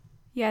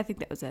Yeah, I think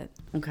that was it.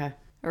 Okay.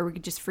 Or we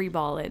could just free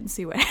ball it and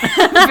see what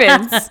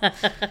happens.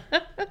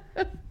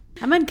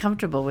 I'm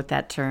uncomfortable with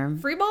that term.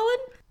 Free balling?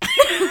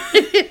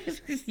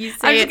 You say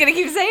I'm just going to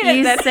keep saying it.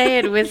 You say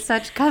it with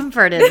such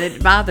comfort and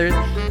it bothers.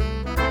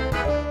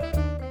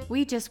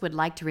 We just would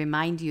like to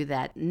remind you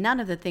that none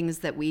of the things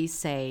that we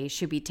say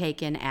should be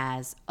taken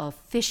as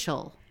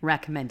official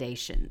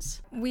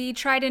recommendations. We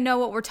try to know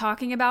what we're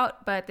talking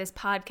about, but this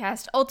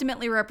podcast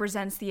ultimately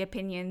represents the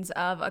opinions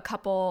of a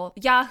couple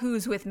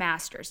yahoos with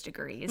master's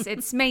degrees.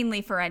 It's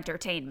mainly for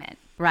entertainment.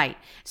 Right.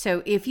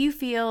 So if you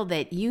feel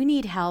that you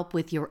need help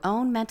with your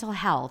own mental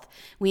health,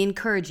 we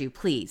encourage you,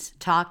 please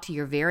talk to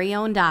your very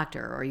own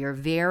doctor or your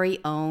very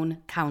own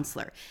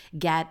counselor.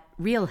 Get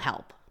real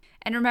help.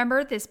 And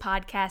remember, this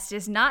podcast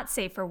is not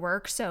safe for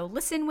work, so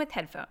listen with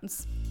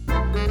headphones.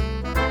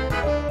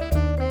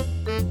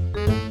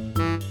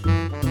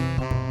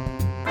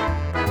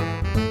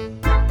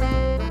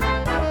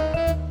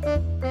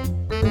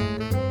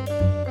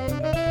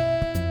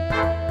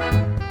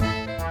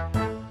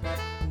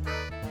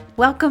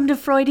 Welcome to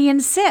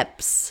Freudian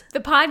Sips. The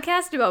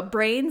podcast about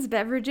brains,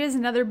 beverages,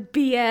 and other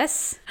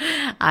BS.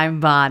 I'm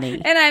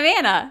Bonnie. And I'm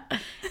Anna.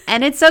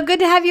 And it's so good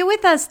to have you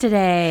with us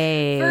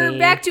today. We're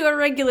back to our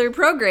regular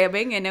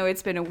programming. I know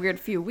it's been a weird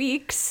few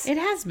weeks. It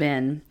has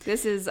been.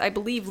 This is, I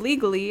believe,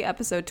 legally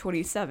episode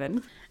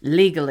 27.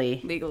 Legally.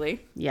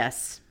 Legally.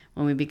 Yes.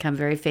 When we become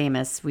very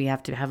famous, we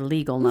have to have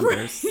legal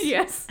numbers.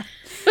 Yes.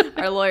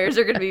 Our lawyers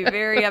are going to be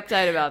very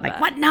uptight about that.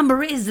 Like, what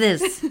number is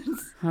this?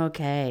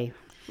 Okay.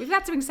 We've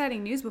got some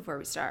exciting news before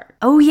we start.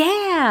 Oh,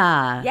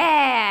 yeah.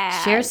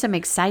 Yeah. Share some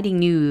exciting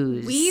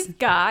news. We've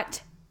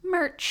got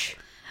merch.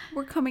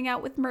 We're coming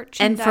out with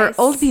merchandise. And for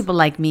old people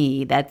like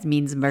me, that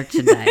means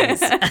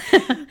merchandise.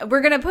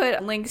 We're going to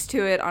put links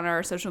to it on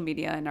our social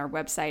media and our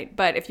website.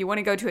 But if you want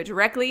to go to it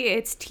directly,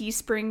 it's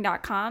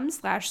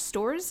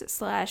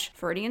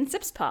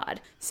teespring.com/stores/FreudianSipsPod.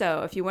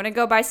 So if you want to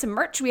go buy some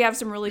merch, we have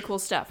some really cool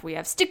stuff. We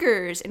have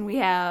stickers and we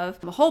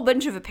have a whole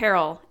bunch of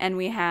apparel. And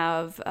we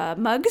have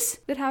mugs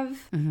that have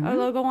our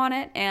logo on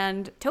it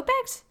and tote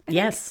bags. I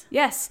think.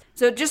 Yes.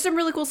 So just some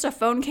really cool stuff.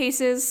 Phone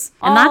cases.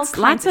 And lots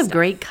of stuff.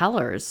 Great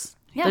colors.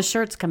 Yeah. The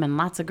shirts come in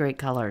lots of great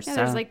colors. Yeah,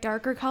 so. there's like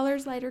darker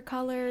colors, lighter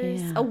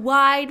colors, Yeah. a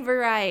wide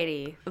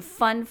variety of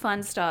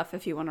fun stuff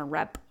if you want to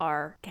rep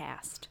our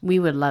cast. We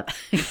would love...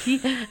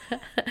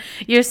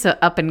 You're so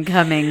up and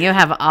coming. You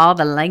have all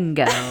the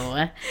lingo.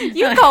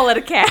 You call it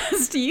a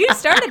cast. You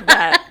started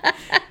that.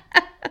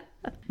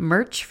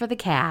 Merch for the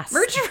cast.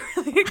 Merch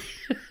for the...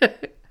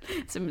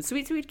 Some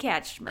sweet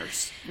catch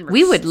merch.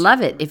 We would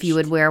love it if you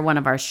would wear one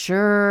of our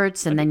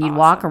shirts and then you'd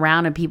walk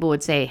around and people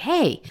would say,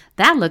 hey,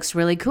 that looks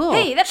really cool.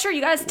 Hey, that shirt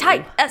you got is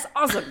tight. That's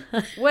awesome.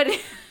 What?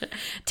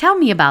 Tell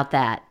me about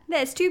that.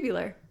 That's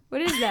tubular.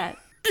 What is that?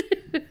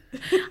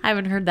 I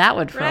haven't heard that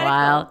one for a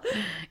while.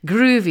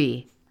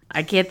 Groovy.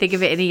 I can't think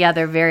of any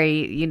other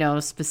very,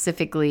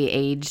 specifically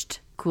aged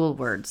cool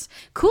words.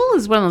 Cool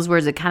is one of those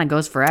words that kind of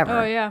goes forever.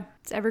 Oh, yeah.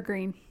 It's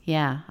evergreen.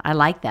 Yeah, I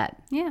like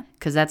that. Yeah.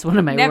 Because that's one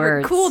of my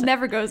words. Cool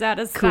never goes out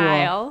of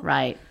style. Cool.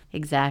 Right.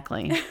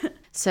 Exactly.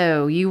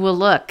 So you will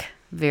look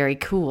very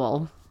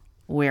cool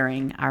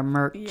wearing our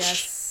merch.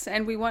 Yes.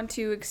 And we want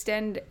to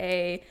extend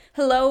a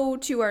hello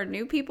to our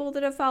new people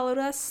that have followed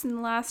us in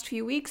the last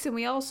few weeks. And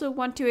we also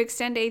want to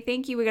extend a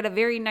thank you. We got a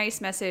very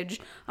nice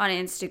message on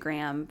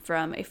Instagram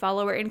from a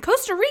follower in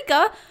Costa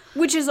Rica,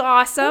 which is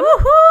awesome.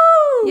 Woohoo!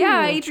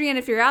 Yeah, Adrian,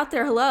 if you're out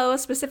there, hello, a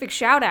specific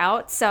shout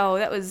out. So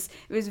it was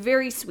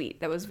very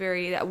sweet.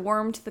 That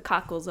warmed the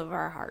cockles of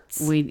our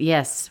hearts. We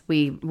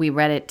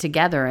read it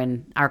together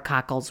and our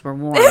cockles were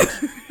warmed.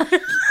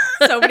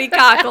 So many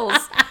cockles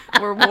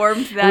were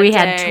warmed that day. We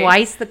had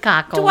twice the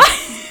cockles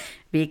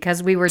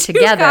because we were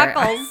together.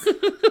 Cockles.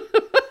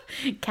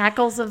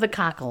 Cackles of the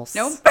cockles.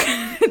 Nope.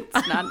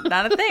 It's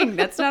not a thing.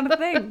 That's not a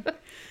thing.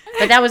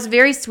 But that was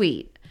very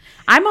sweet.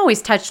 I'm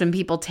always touched when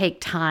people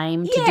take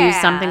time to do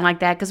something like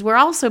that because we're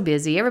all so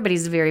busy.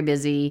 Everybody's very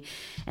busy.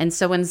 And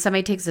so when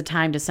somebody takes the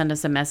time to send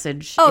us a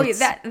message. Oh,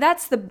 yeah,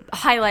 that's the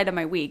highlight of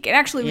my week. And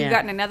actually, we've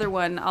gotten another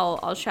one.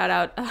 I'll shout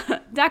out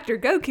Dr.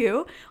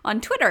 Goku on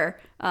Twitter.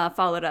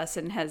 Followed us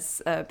and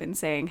has been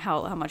saying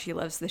how much he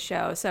loves the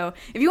show. So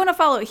if you want to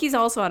follow, he's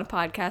also on a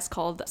podcast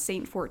called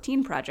Saint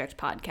 14 Project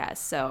Podcast.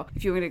 So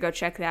if you want to go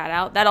check that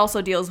out, that also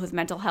deals with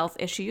mental health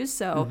issues.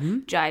 So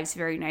jives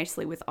very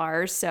nicely with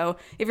ours. So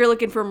if you're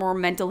looking for more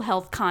mental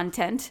health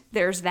content,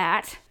 there's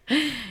that.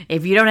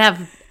 If you don't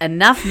have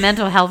enough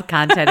mental health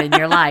content in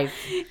your life,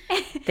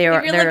 there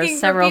are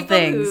several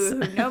things. Who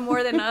know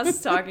more than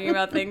us talking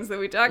about things that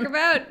we talk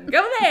about,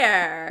 go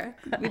there.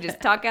 We just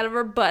talk out of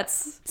our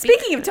butts.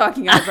 Speaking of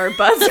talking out of our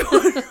butts,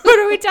 what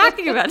are we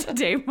talking about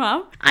today,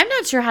 Mom? I'm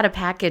not sure how to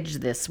package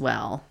this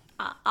well.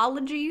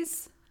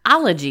 Ologies?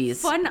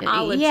 Ologies. Fun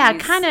ologies. Yeah,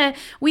 kind of.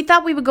 We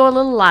thought we would go a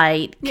little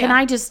light. Yeah. Can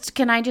I just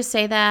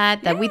say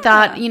that we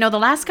thought, the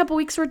last couple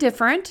weeks were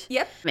different.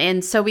 Yep.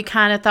 And so we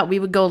kind of thought we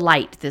would go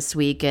light this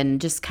week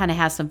and just kind of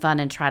have some fun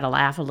and try to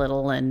laugh a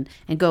little and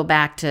go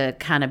back to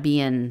kind of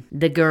being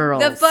the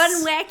girls. The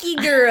fun,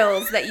 wacky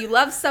girls that you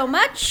love so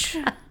much.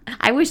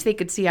 I wish they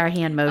could see our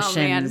hand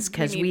motions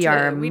because we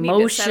are we need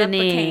to set up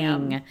a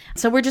cam. motioning.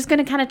 So we're just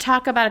going to kind of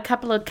talk about a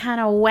couple of kind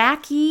of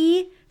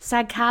wacky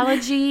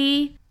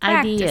psychology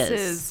ideas.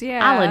 Practices,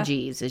 yeah.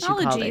 Ologies, as you call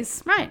it.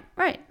 Ologies.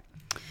 Right.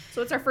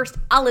 So it's our first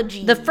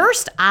ology. The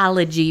first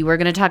ology we're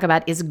going to talk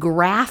about is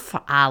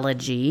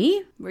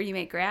graphology. Where you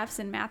make graphs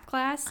in math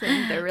class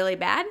and they're really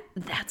bad?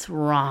 That's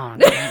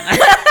wrong.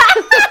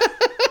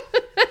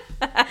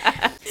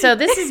 So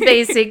this is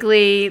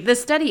basically the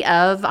study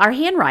of our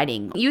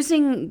handwriting,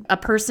 using a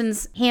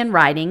person's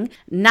handwriting,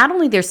 not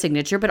only their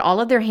signature, but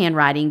all of their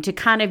handwriting to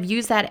kind of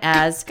use that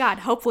as... God,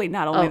 hopefully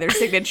not only their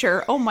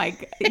signature. Oh my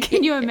God.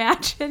 Can you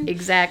imagine?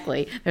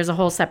 Exactly. There's a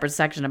whole separate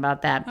section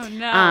about that. Oh,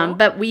 no.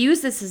 But we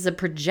use this as a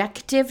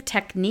projective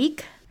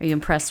technique. Are you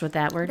impressed with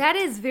that word? That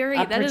is very...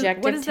 A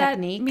projective what does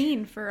technique. that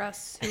mean for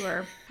us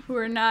who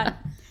are not...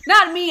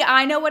 Not me.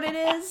 I know what it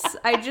is.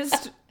 I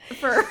just...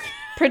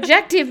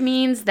 Projective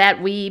means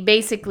that we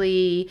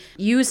basically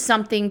use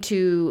something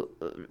to.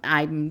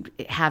 I'm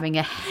having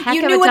a heck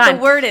you of a time. knew what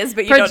the word is,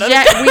 but you don't know.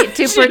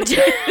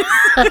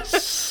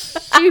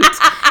 Shoot,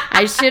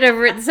 I should have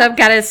written some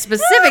kind of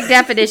specific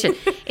definition.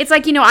 It's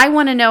like, I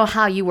want to know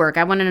how you work.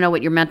 I want to know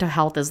what your mental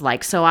health is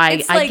like. So I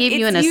give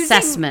you an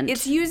assessment.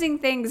 It's using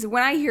things.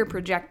 When I hear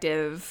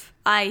projective,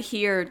 I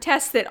hear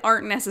tests that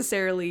aren't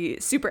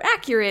necessarily super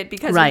accurate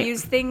because we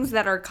use things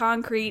that are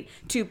concrete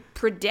to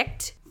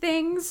predict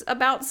things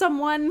about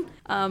someone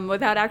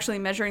without actually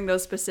measuring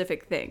those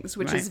specific things,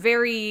 which is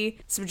very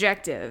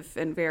subjective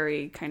and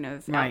very kind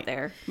of out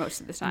there most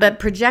of the time. But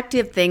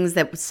projective things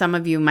that some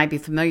of you might be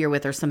familiar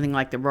with are something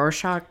like the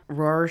Rorschach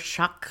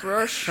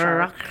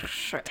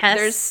test.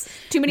 There's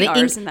too many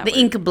R's in that the word.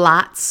 ink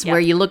blots where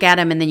you look at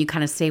them and then you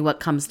kind of say what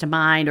comes to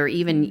mind, or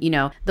even,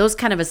 those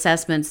kind of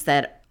assessments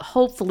that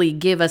hopefully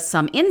give us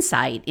some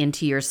insight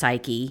into your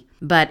psyche.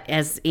 But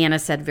as Anna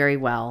said very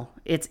well,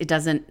 it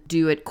doesn't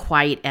do it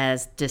quite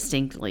as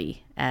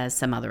distinctly as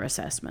some other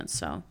assessments.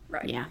 So,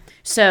 yeah.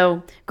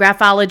 So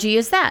graphology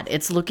is that.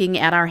 It's looking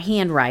at our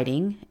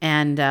handwriting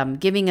and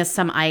giving us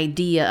some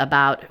idea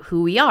about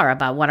who we are,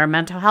 about what our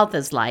mental health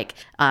is like.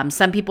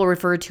 Some people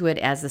refer to it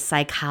as the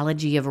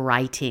psychology of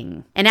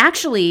writing. And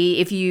actually,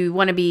 if you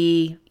want to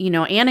be,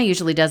 Anna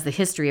usually does the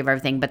history of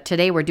everything, but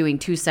today we're doing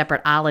two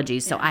separate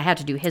ologies. So I had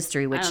to do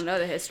history, which I don't know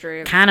the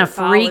history of kind of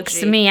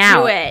freaks me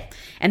out. Do it.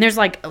 And there's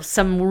like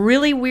some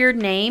really weird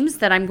names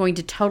that I'm going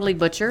to totally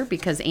butcher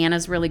because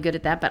Anna's really good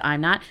at that, but I'm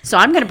not. So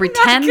I'm going to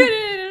pretend. Not good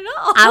at it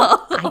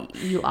at all.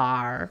 You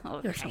are.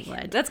 Okay. You're so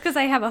good. That's because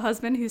I have a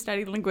husband who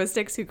studied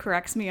linguistics who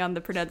corrects me on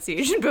the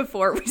pronunciation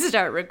before we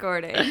start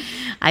recording.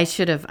 I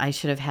should have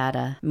had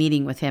a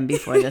meeting with him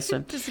before this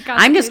one.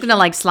 I'm just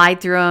going to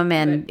slide through them,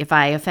 and if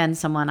I offend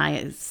someone,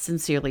 I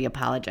sincerely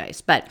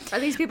apologize. But are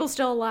these people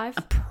still alive?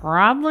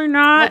 Probably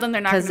not. Well, then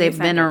they're not because they've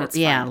been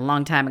a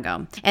long time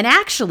ago. And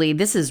actually,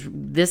 this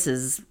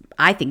is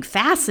I think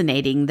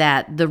fascinating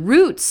that the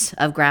roots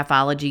of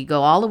graphology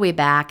go all the way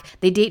back.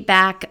 They date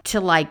back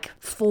to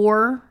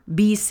 4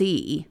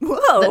 BC.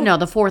 Whoa.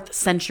 The 4th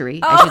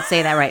century. I should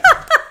say that right.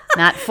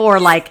 Not 4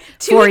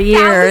 4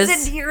 years.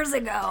 2,000 years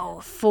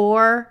ago.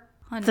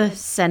 4th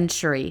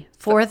century.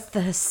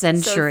 4th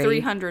century. So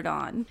 300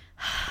 on.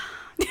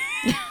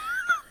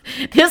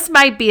 This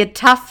might be a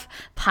tough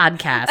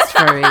podcast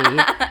for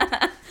me.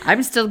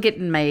 I'm still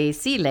getting my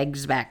sea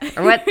legs back.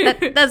 Or what?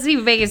 That doesn't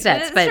even make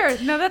sense. But sure.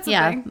 No, that's a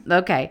thing.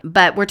 Okay.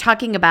 But we're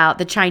talking about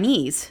the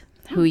Chinese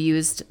who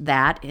used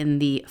that in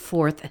the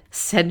 4th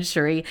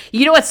century.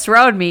 You know what's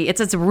throwing me?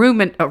 It's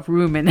Roman.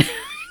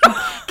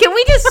 Can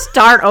we just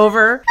start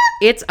over?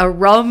 It's a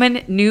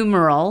Roman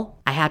numeral.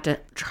 I have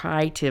to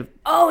try to.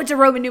 Oh, it's a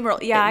Roman numeral.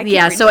 Yeah, I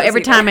can't read so those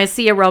every either. time I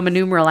see a Roman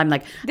numeral, I'm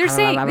like, they're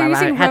using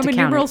Roman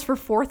numerals it. for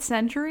 4th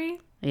century.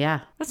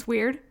 Yeah, that's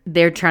weird.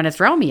 They're trying to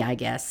throw me, I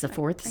guess, the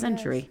 4th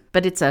century.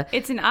 But it's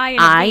an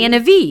I and a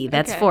V.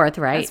 That's 4th,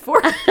 right? That's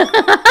 4th.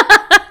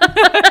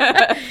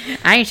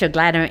 I ain't so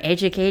glad I'm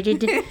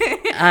educated.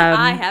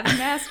 I have a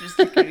master's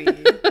degree.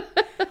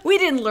 We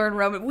didn't learn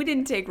Roman. We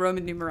didn't take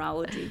Roman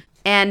numerology.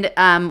 And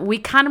we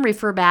kind of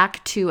refer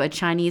back to a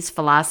Chinese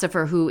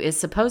philosopher who is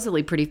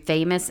supposedly pretty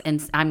famous,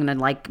 and I'm going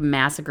to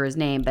massacre his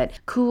name, but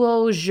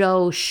Kuo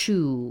Zhou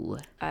Shu.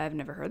 I've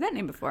never heard that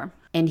name before.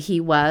 And he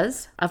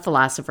was a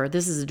philosopher.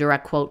 This is a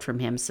direct quote from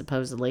him,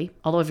 supposedly.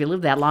 Although if you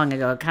lived that long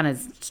ago, it kind of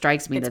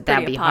strikes me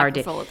that'd be hard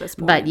to. At this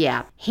point. But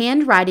yeah,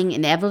 handwriting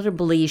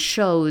inevitably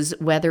shows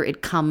whether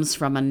it comes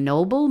from a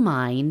noble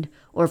mind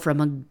or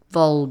from a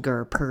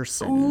vulgar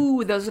person.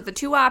 Ooh, those are the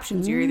two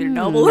options. You're either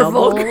noble or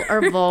vulgar.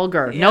 Or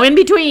vulgar. Yeah. No in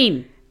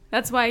between.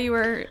 That's why you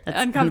were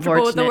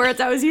uncomfortable with the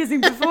words I was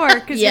using before,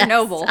 because you're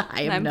noble.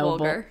 I am noble.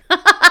 Vulgar.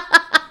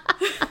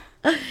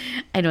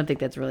 I don't think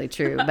that's really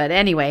true. But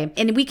anyway,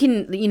 and we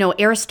can,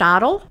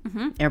 Aristotle,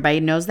 everybody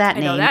knows that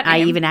name.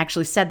 I even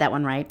actually said that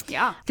one right.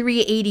 Yeah.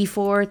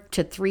 384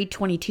 to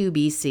 322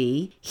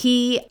 BC.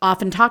 He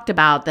often talked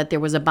about that there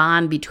was a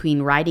bond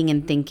between writing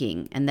and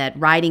thinking, and that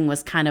writing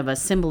was kind of a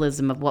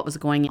symbolism of what was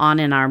going on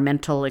in our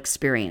mental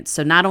experience.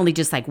 So not only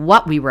just like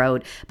what we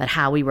wrote, but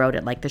how we wrote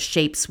it, like the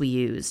shapes we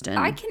used. And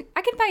I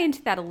can buy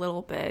into that a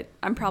little bit.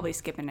 I'm probably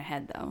skipping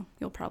ahead though.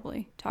 You'll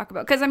probably talk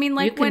about, because I mean,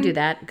 like, you can do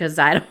that because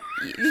I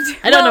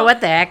don't know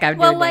what the heck I'm doing.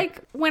 Well,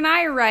 like when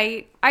I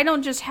write, I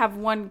don't just have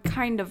one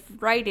kind of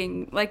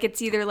writing. Like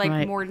it's either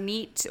like more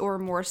neat or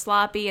more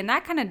sloppy, and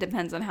that kind of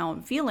depends on how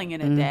I'm feeling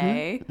in a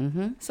day.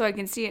 So I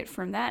can see it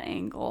from that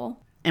angle.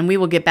 And we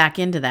will get back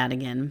into that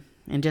again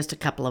in just a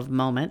couple of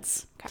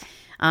moments. Okay.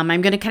 I'm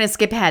going to kind of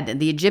skip ahead.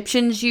 The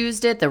Egyptians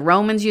used it, the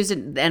Romans used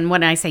it, and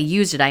when I say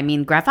used it, I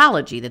mean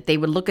graphology, that they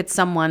would look at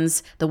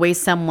the way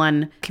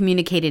someone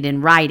communicated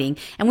in writing.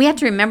 And we have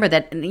to remember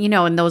that,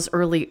 in those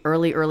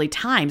early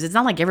times, it's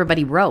not like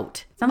everybody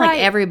wrote. It's not like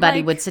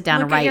everybody would sit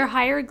down and write. Look at your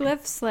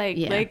hieroglyphs,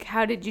 like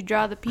how did you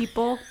draw the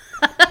people?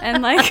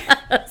 And like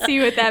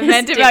see what that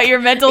meant about your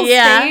mental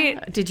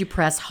state. Did you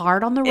press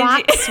hard on the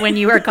rocks when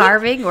you were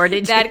carving, or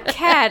did that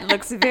cat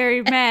looks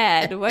very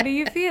mad? What are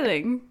you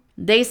feeling?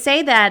 They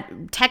say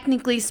that,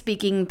 technically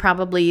speaking,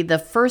 probably the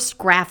first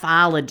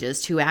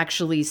graphologist who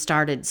actually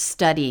started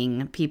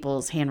studying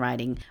people's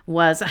handwriting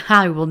was,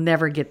 I will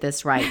never get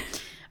this right.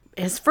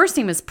 His first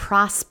name is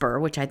Prosper,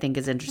 which I think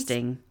is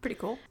interesting. That's pretty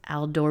cool.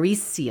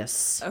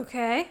 Aldoricius.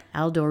 Okay.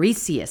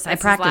 Aldoricius. I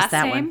That's practiced his last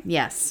that name? one.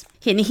 Yes.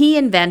 And he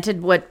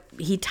invented what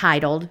he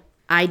titled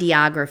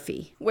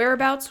ideography.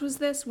 Whereabouts was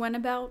this?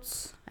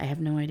 Whenabouts? I have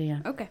no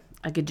idea. Okay.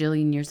 A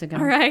gajillion years ago.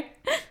 All right.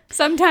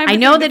 Sometime I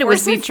know that it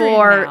was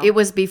before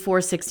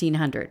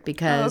 1600,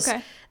 because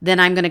then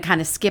I'm going to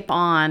kind of skip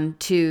on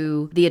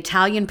to the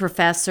Italian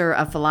professor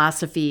of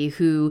philosophy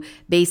who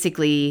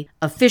basically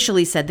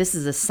officially said this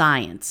is a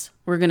science.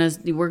 We're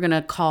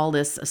gonna call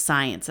this a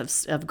science of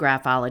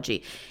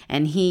graphology.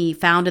 And he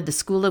founded the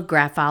School of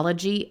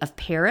Graphology of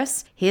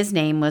Paris. His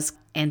name was,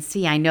 and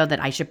see, I know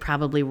that I should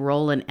probably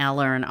roll an L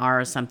or an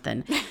R or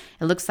something.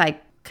 It looks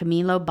like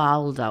Camillo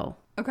Baldo.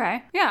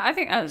 Okay. Yeah, I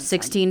think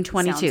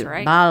 1622.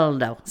 Right.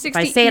 Baldo. If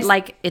I say it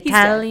like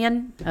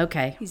Italian,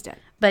 okay. He's dead.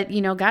 But,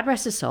 God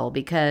rest his soul,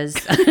 because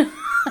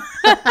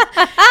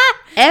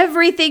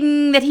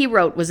everything that he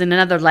wrote was in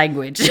another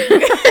language.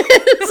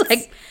 It's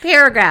like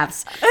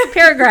paragraphs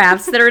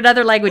that are in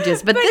other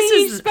languages. But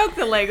he spoke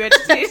the language.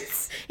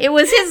 It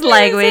was his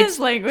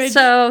language.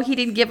 So he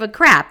didn't give a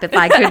crap if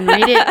I couldn't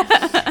read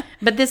it.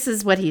 But this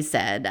is what he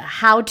said.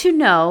 How to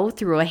know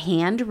through a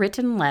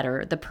handwritten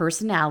letter the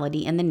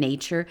personality and the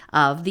nature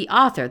of the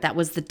author. That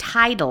was the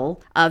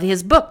title of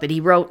his book that he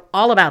wrote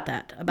all about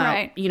that.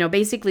 About,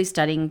 basically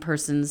studying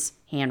person's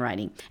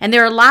handwriting. And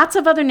there are lots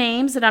of other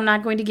names that I'm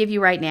not going to give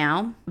you right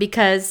now,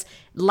 because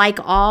like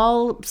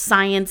all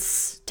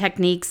science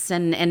techniques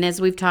and as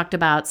we've talked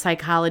about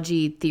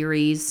psychology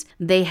theories,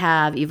 they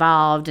have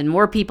evolved and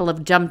more people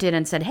have jumped in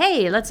and said,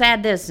 hey, let's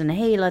add this and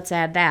hey, let's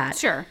add that.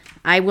 Sure.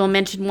 I will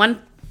mention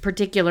one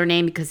particular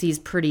name because he's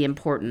pretty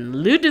important.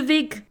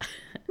 Ludwig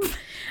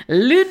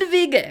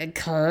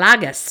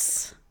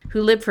Klages,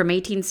 who lived from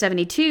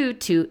 1872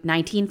 to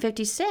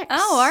 1956.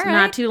 Oh, all right.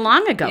 Not too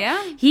long ago.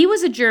 Yeah. He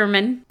was a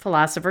German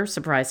philosopher.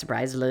 Surprise,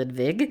 surprise,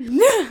 Ludwig.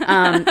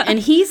 And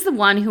he's the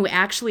one who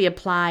actually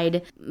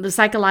applied the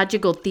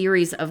psychological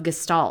theories of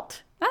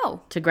Gestalt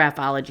to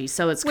graphology.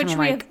 So it's kind of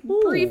like... Which we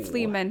have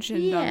briefly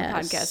mentioned on the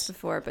podcast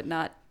before, but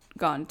not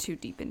gone too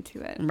deep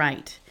into it.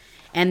 Right.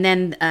 And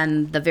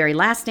then the very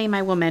last name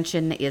I will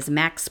mention is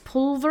Max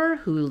Pulver,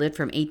 who lived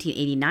from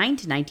 1889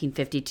 to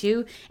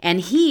 1952. And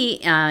he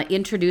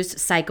introduced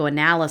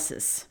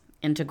psychoanalysis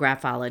into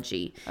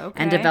graphology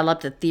and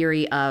developed a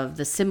theory of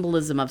the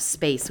symbolism of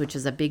space, which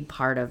is a big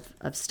part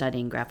of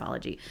studying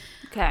graphology.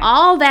 Okay.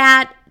 All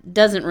that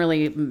doesn't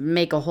really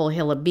make a whole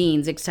hill of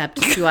beans,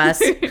 except to us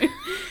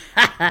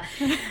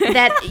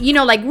that,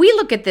 like we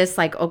look at this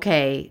like,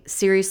 okay,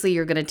 seriously,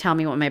 you're going to tell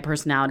me what my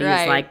personality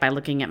is like by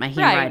looking at my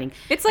handwriting. Right.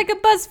 It's like a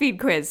BuzzFeed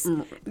quiz.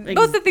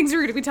 Both the things we're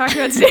going to be talking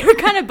about today are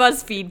kind of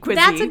BuzzFeed quizzy.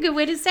 That's a good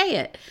way to say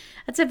it.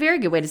 That's a very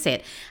good way to say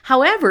it.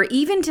 However,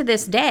 even to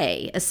this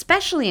day,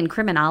 especially in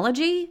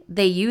criminology,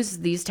 they use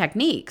these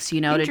techniques,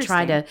 to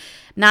try to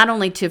not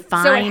only to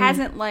find... So it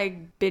hasn't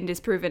been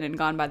disproven and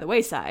gone by the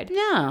wayside.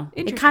 No.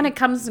 It kind of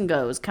comes and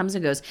goes.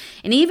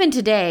 And even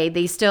today,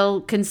 they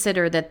still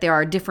consider that there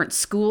are different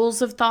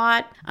schools of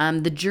thought.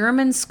 The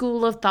German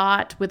school of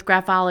thought with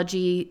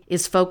graphology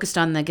is focused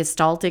on the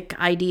Gestaltic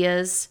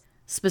ideas.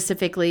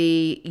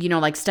 Specifically,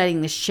 like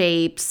studying the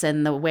shapes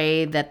and the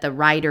way that the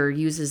writer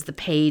uses the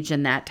page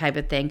and that type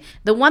of thing.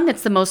 The one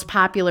that's the most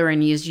popular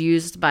and is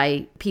used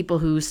by people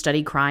who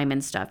study crime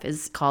and stuff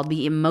is called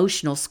the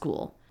emotional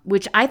school,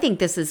 which I think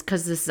this is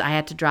because I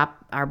had to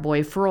drop our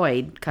boy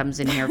Freud comes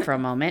in here for a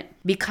moment,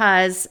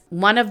 because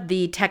one of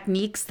the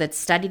techniques that's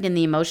studied in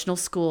the emotional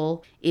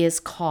school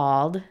is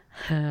called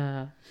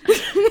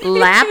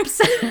lapsus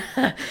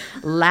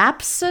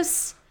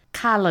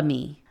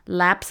calami.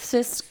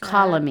 Lapsus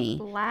calami,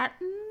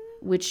 Latin?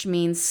 which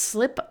means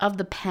slip of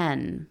the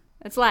pen.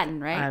 It's Latin,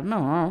 right? I don't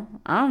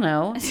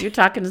know. You're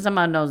talking to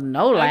someone who knows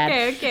no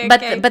Latin. Okay.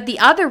 But the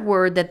other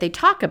word that they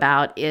talk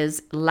about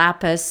is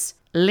lapis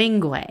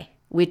linguae,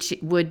 which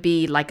would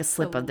be like a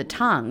slip of the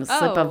tongue,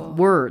 slip of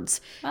words,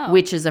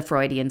 which is a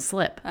Freudian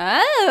slip.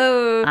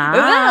 Oh.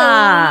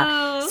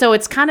 So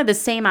it's kind of the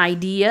same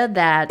idea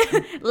that...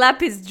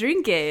 Lapis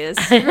drinke is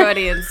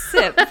Freudian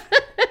sip.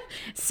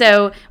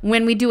 So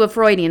when we do a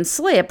Freudian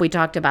slip, we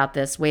talked about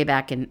this way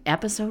back in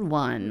episode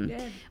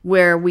 1,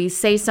 where we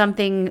say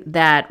something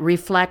that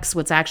reflects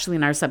what's actually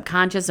in our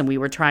subconscious and we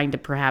were trying to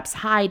perhaps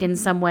hide in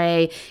some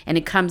way, and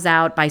it comes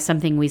out by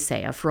something we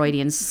say, a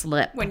Freudian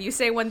slip. When you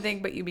say one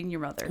thing, but you mean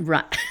your mother.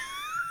 Right.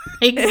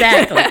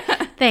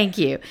 Exactly. Thank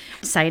you.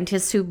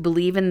 Scientists who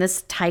believe in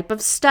this type of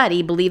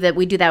study believe that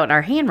we do that with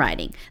our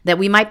handwriting, that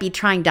we might be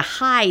trying to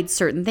hide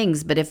certain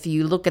things, but if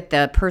you look at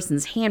the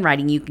person's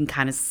handwriting, you can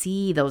kind of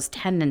see those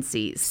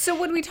tendencies. So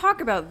when we talk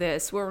about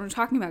this, when we're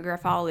talking about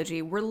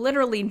graphology, we're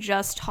literally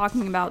just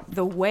talking about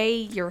the way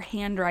your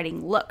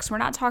handwriting looks. We're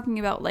not talking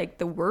about like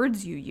the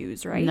words you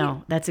use, right?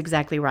 No, that's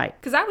exactly right.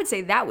 Because I would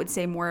say that would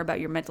say more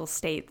about your mental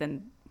state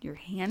than your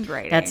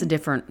handwriting. That's a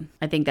different,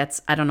 I think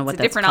that's, I don't know what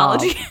that's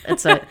called.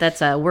 That's a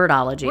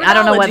wordology. I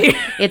don't know what,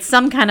 it's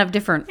some kind of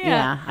different,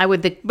 I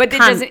would,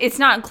 it's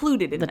not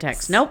included in the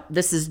text. Nope.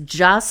 This is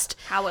just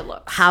how it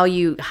looks.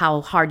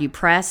 How hard you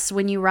press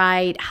when you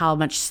write, how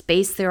much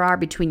space there are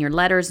between your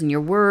letters and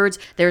your words.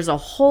 There's a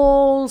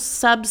whole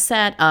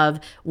subset of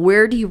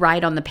where do you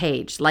write on the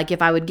page? Like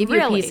if I would give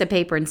you a piece of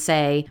paper and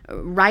say,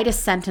 write a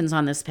sentence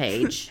on this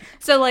page.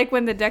 So like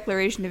when the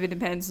Declaration of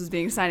Independence was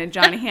being signed and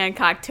John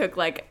Hancock took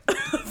like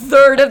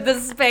third of the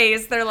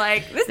space, they're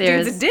like, this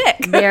dude's a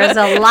dick. There's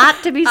a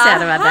lot to be said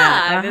about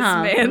that. This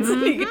man's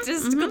an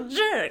egotistical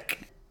jerk.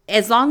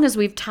 As long as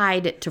we've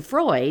tied it to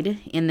Freud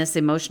in this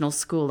emotional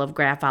school of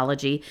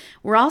graphology,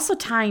 we're also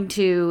tying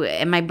to,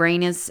 and my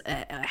brain is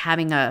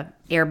having a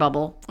air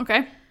bubble.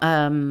 Okay.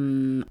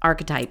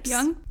 Archetypes.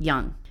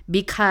 Young.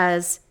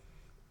 Because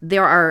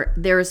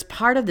there's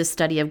part of the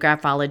study of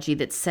graphology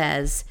that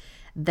says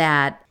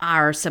that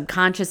our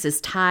subconscious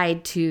is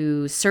tied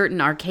to certain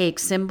archaic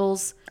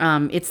symbols.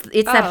 It's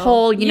that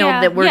whole,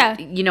 that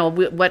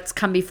we're, what's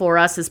come before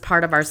us is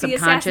part of our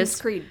subconscious.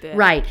 Assassin's Creed bit.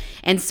 Right.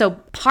 And so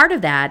part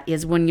of that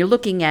is when you're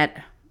looking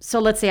at, so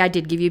let's say I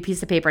did give you a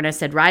piece of paper and I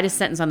said, write a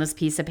sentence on this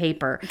piece of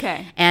paper.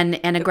 Okay. And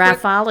a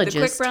graphologist.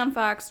 The quick brown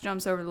fox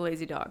jumps over the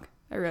lazy dog.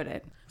 I wrote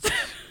it.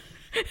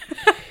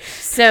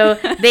 So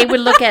they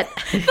would look at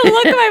the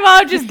look my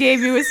mom just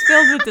gave you was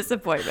filled with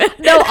disappointment.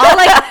 No,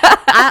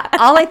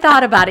 all I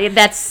thought about it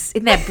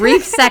in that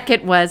brief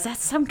second was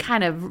that's some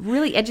kind of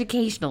really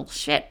educational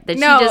shit that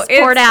she just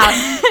poured out.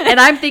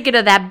 And I'm thinking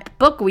of that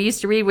book we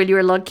used to read when you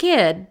were a little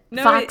kid,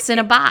 Fox in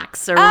a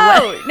Box or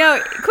what?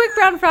 No, Quick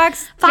Brown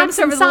Fox jumps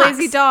over the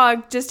lazy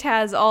dog just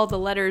has all the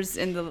letters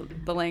in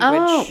the language.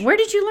 Oh, where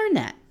did you learn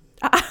that?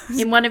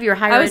 In one of your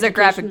higher education? I was a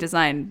graphic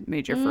design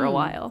major for a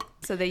while.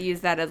 So they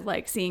use that as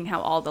like seeing how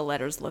all the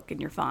letters look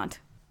in your font.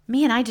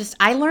 Man,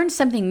 I learned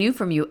something new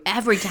from you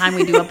every time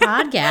we do a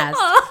podcast.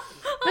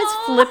 That's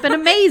flippin'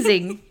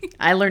 amazing.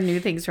 I learn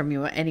new things from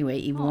you anyway,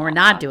 even when we're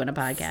not doing a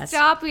podcast.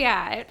 Stop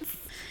it.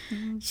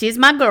 She's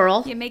my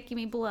girl. You're making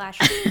me blush.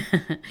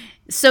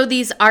 So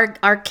these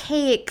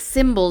archaic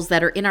symbols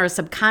that are in our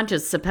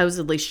subconscious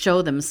supposedly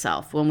show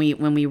themselves when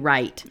we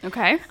write.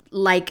 Okay.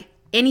 Like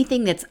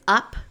anything that's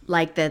up,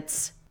 like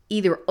that's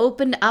either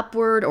opened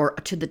upward or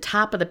to the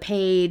top of the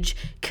page,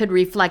 could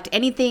reflect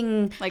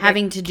anything like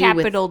having to do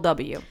with capital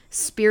W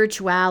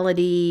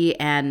spirituality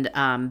and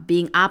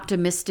being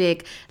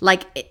optimistic.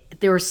 Like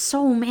there were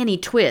so many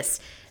twists.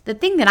 The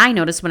thing that I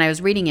noticed when I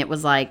was reading it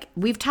was like,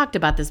 we've talked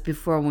about this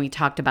before when we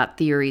talked about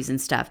theories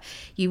and stuff.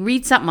 You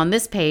read something on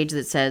this page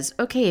that says,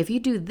 okay, if you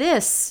do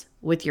this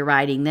with your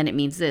writing, then it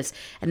means this.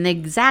 And the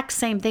exact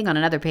same thing on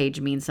another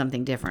page means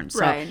something different.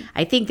 So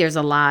I think there's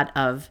a lot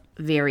of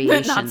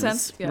variations.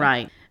 Nonsense. Yeah.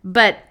 Right.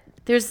 But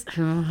there's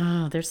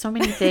so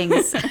many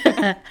things.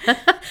 I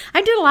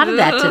did a lot of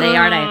that today,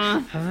 aren't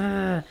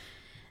I?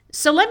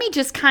 So let me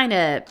just kind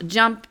of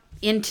jump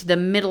into the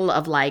middle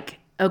of like,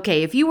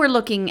 okay, if you were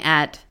looking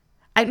at,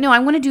 I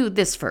want to do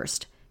this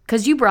first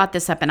because you brought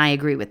this up and I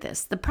agree with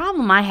this. The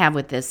problem I have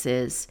with this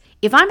is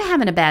if I'm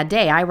having a bad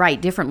day, I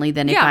write differently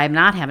than if I'm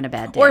not having a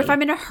bad day. Or if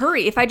I'm in a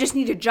hurry, if I just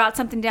need to jot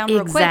something down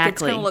real quick,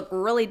 it's going to look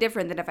really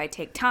different than if I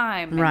take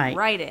time and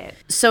write it.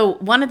 So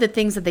one of the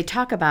things that they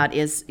talk about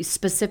is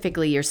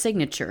specifically your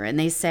signature. And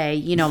they say,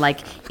 like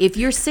if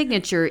your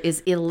signature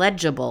is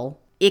illegible,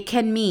 it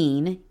can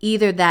mean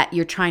either that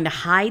you're trying to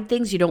hide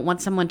things, you don't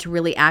want someone to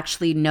really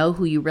actually know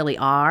who you really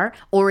are,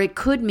 or it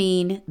could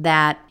mean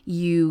that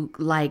you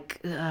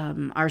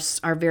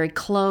are very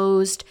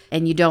closed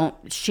and you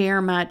don't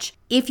share much.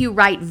 If you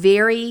write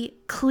very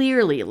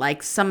clearly,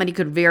 like somebody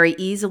could very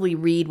easily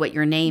read what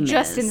your name is.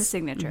 Just in the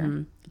signature.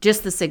 Mm-hmm.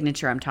 Just the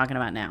signature I'm talking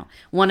about now.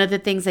 One of the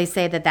things they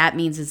say that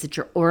means is that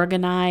you're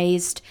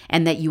organized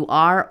and that you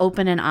are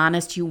open and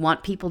honest. You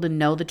want people to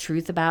know the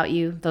truth about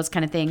you, those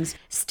kind of things.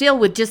 Still,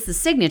 with just the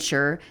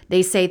signature,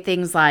 they say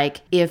things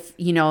like, if,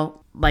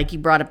 like you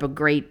brought up a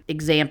great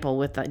example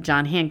with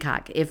John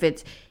Hancock, if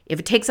it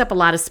takes up a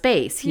lot of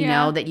space, you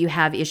know, that you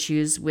have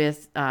issues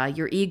with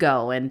your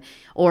ego,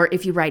 or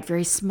if you write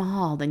very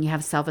small, then you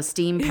have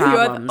self-esteem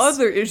problems. You have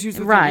other issues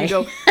with your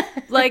ego.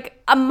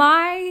 Like,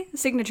 my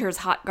signature is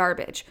hot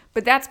garbage,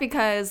 but that's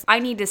because I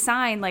need to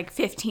sign like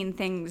 15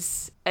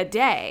 things a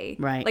day.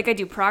 Right. Like, I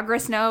do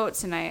progress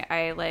notes, and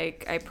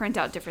I print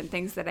out different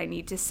things that I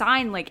need to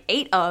sign like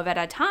 8 of at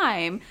a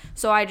time.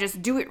 So I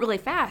just do it really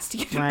fast to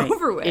get it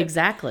over with.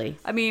 Exactly.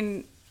 I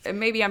mean,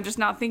 maybe I'm just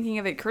not thinking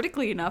of it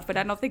critically enough, but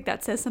I don't think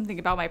that says something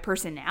about my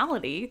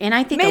personality. And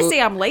I think it may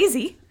say I'm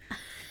lazy.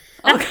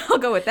 I'll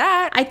go with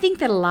that. I think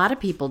that a lot of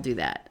people do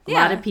that. A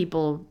lot of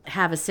people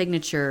have a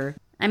signature.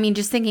 I mean,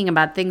 just thinking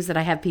about things that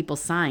I have people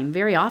sign,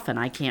 very often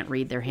I can't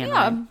read their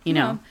handwriting. You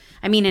know,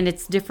 I mean, and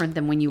it's different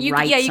than when you write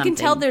something. Yeah, you can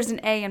tell there's an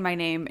A in my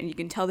name, and you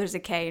can tell there's a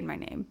K in my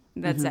name.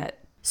 That's it.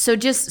 So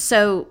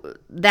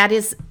that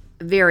is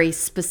very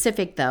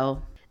specific,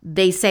 though.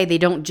 They say they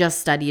don't just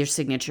study your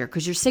signature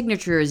because your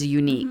signature is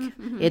unique.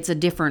 It's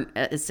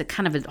a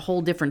kind of a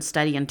whole different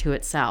study unto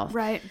itself.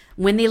 Right.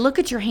 When they look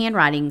at your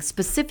handwriting,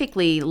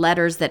 specifically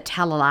letters that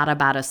tell a lot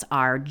about us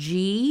are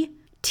G,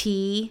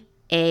 T,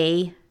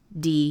 A,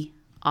 D,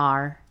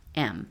 R,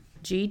 M.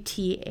 G,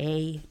 T,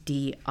 A,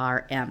 D,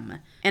 R, M.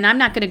 And I'm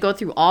not going to go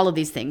through all of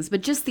these things,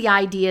 but just the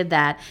idea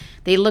that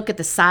they look at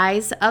the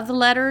size of the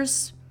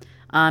letters.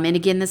 And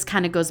again, this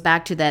kind of goes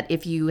back to that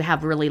if you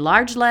have really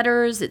large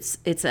letters,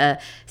 it's a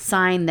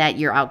sign that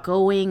you're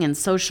outgoing and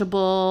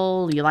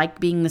sociable. You like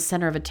being the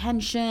center of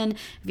attention.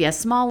 If you have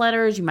small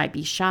letters, you might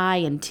be shy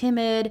and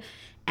timid.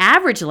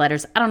 Average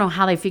letters, I don't know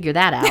how they figure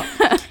that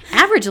out.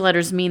 Average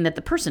letters mean that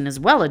the person is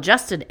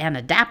well-adjusted and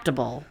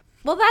adaptable.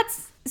 Well,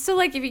 so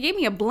like if you gave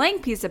me a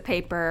blank piece of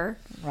paper,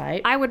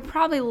 right, I would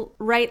probably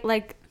write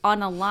like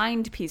on a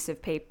lined piece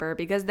of paper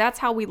because that's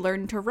how we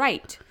learn to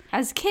write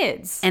as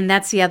kids. And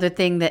that's the other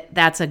thing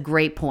that's a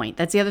great point.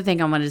 That's the other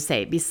thing I wanted to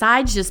say.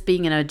 Besides just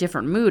being in a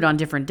different mood on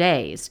different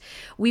days,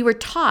 we were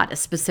taught a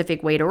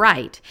specific way to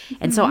write.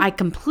 And so I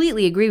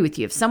completely agree with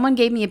you. If someone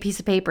gave me a piece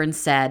of paper and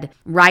said,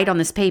 write on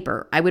this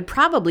paper, I would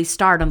probably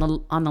start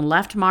on the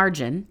left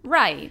margin.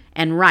 Right.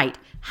 And write.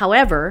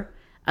 However,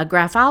 a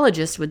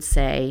graphologist would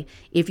say,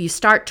 if you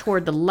start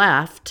toward the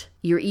left,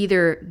 you're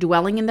either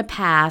dwelling in the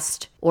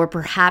past or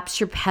perhaps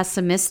you're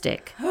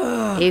pessimistic.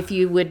 If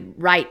you would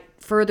write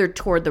further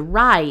toward the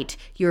right,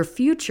 your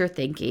future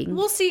thinking.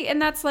 We'll see.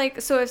 And that's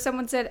like, so if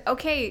someone said,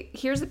 okay,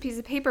 here's a piece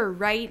of paper,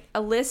 write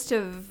a list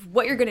of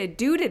what you're going to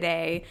do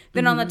today,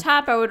 then on the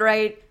top I would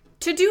write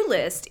to-do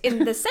list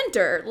in the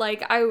center.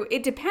 Like,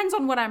 it depends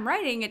on what I'm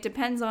writing. It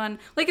depends on,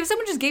 like, if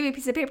someone just gave me a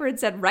piece of paper and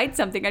said, write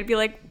something, I'd be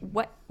like,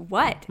 what?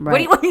 Right. What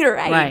do you want me to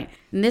write? Right.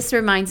 And this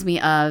reminds me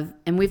of,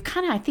 and we've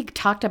kind of, I think,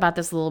 talked about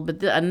this a little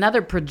bit,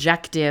 another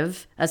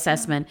projective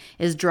assessment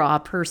is draw a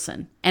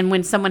person. And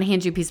when someone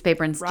hands you a piece of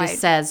paper and just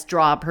says,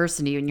 draw a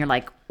person to you, and you're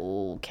like,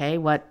 okay,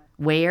 what,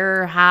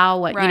 where, how,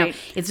 what, you know,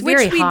 it's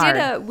very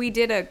hard. We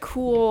did a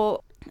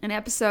cool, an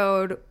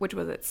episode, which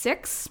was at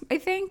 6, I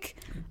think,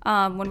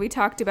 when we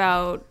talked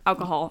about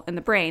alcohol in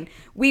the brain.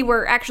 We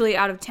were actually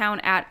out of town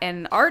at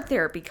an art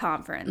therapy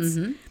conference.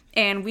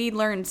 And we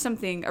learned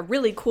a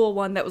really cool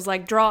one that was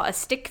like draw a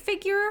stick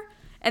figure.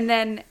 And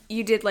then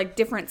you did like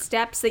different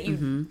steps that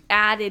you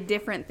added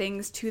different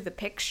things to the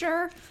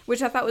picture,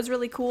 which I thought was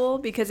really cool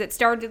because it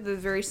started with a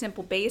very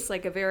simple base,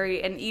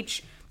 and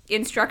each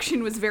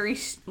instruction was very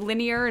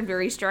linear and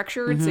very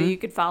structured, so you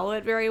could follow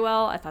it very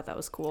well. I thought that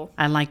was cool.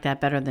 I like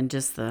that better than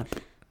just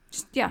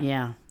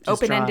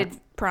open-ended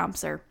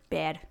prompts are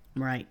bad.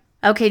 Right.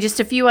 Okay, just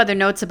a few other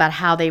notes about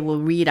how they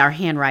will read our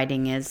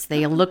handwriting is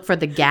they look for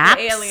the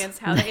gaps.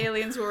 How the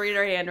aliens will read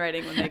our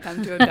handwriting when they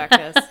come to abduct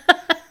us.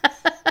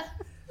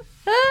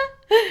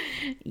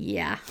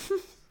 Yeah.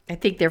 I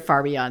think they're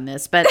far beyond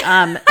this, but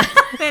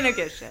they don't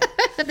give shit.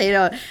 They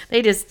don't.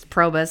 They just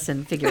probe us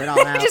and figure it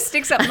all out. Just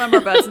stick something up our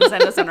butts and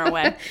send us on our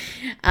way.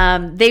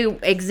 They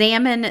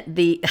examine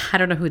I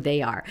don't know who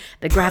they are.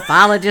 The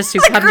graphologists who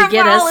come to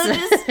get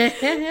us.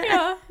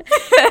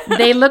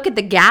 They look at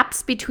the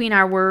gaps between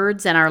our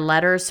words and our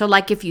letters. So,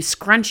 like, if you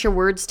scrunch your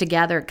words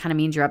together, it kind of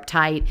means you're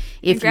uptight.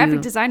 In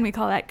graphic design, we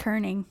call that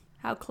kerning.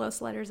 How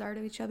close letters are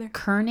to each other.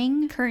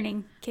 Kerning?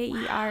 Kerning.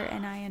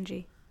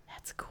 Kerning.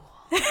 That's cool.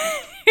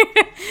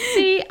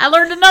 See, I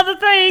learned another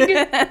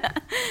thing.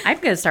 I'm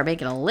going to start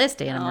making a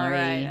list, Anna Marie. All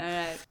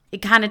right.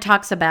 It kind of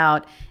talks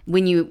about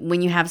when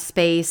you have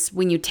space,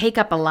 when you take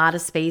up a lot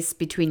of space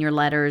between your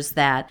letters,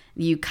 that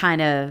you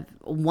kind of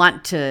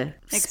want to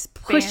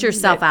push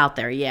yourself out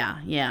there.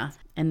 Yeah.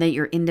 And that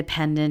you're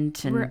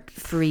independent and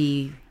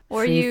free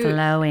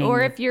flowing.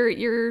 Or if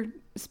you're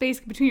space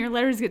between your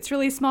letters gets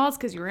really small, it's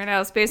because you ran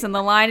out of space on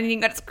the line and you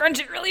got to scrunch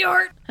it really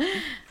hard.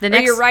 Or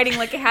you're writing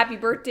like a happy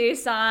birthday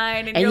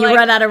sign and you're you like,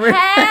 run out of room.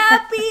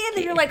 happy, and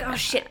then you're like, oh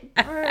shit,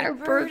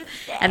 birthday.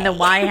 And the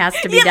Y has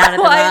to be down at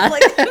the Y bottom.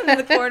 is like in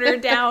the corner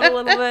down a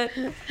little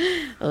bit.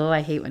 Oh,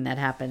 I hate when that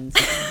happens.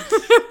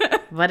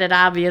 But it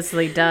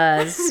obviously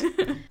does.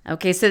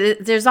 Okay, so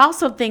there's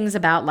also things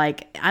about,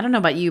 like, I don't know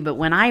about you, but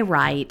when I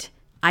write,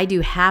 I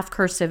do half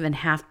cursive and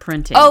half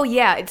printing. Oh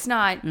yeah, it's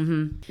not.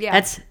 Yeah,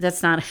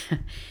 That's not.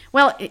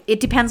 Well, it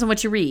depends on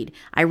what you read.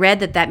 I read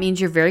that means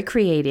you're very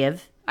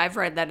creative. I've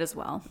read that as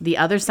well. The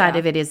other side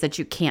of it is that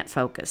you can't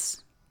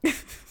focus.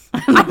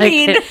 I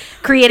mean,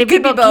 creative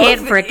people can't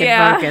both.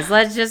 frickin' focus.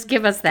 Let's just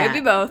give us that. Could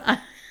be both.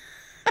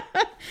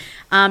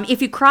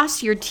 If you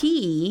cross your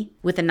T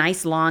with a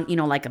nice long,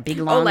 like a big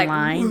long like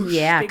line. whoosh,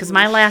 Yeah, big because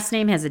my whoosh. last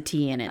name has a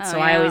T in it. So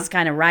I yeah. always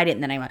kind of write it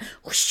and then I went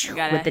whoosh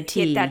gotta with the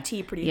T. hit that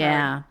T pretty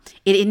yeah. hard.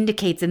 It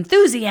indicates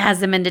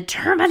enthusiasm and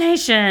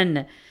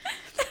determination.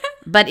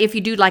 But if you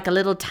do like a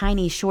little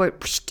tiny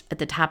short whoosh at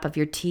the top of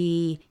your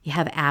T, you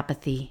have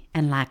apathy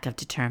and lack of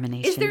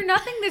determination. Is there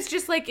nothing that's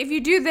just like, if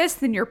you do this,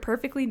 then you're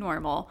perfectly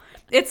normal?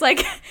 It's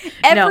like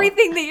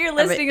everything that you're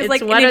listing is it's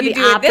like, one and or if you the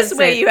do it this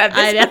way, opposite. you have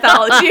I this know.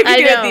 pathology. If you I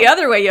do it know. the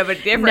other way, you have a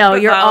different No,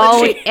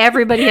 pathology.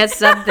 everybody has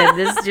something.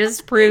 This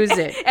just proves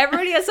it.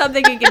 Everybody has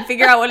something. You can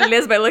figure out what it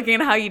is by looking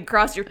at how you'd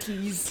cross your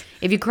T's.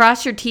 If you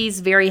cross your T's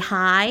very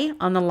high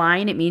on the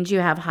line, it means you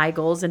have high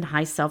goals and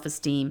high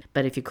self-esteem.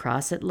 But if you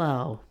cross it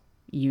low,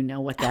 you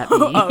know what that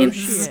means. Oh,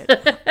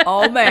 shit.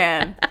 Oh,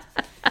 man.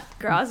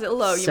 Cross it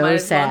low. You So might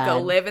as well sad. go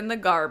live in the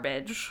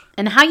garbage.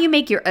 And how you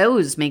make your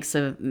O's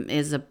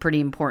is a pretty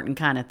important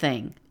kind of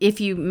thing. If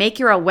you make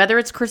your O, whether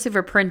it's cursive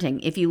or printing,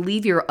 if you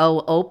leave your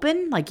O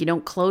open, like you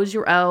don't close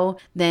your O,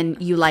 then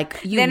you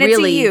Then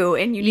really... it's a U,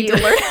 and you need to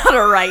learn how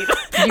to write.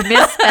 You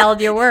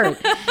misspelled your word.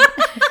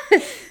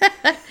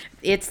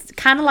 It's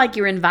kind of like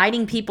you're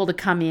inviting people to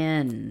come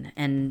in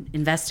and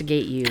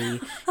investigate you.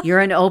 You're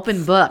an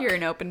open book. You're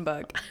an open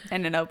book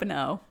and an open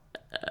O.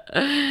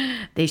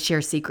 They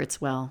share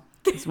secrets well.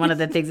 It's one of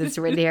the things that's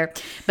written here.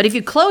 But if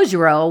you close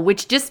your O,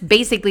 which just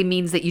basically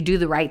means that you do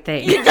the right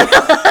thing.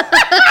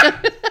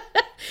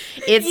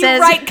 It You says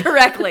write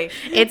correctly.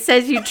 It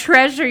says you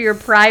treasure your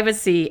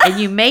privacy and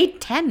you may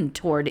tend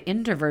toward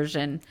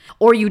introversion,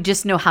 or you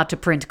just know how to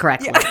print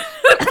correctly.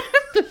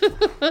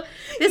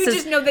 You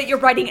just know that you're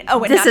writing an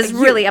O and This not is a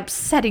U. really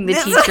upsetting the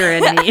teacher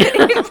in me.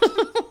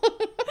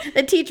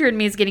 The teacher in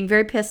me is getting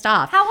very pissed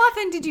off. How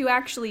often did you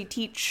actually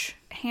teach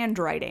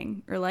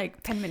handwriting or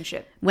like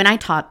penmanship? When I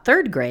taught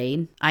third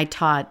grade, I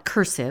taught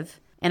cursive.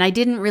 And I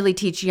didn't really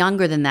teach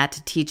younger than that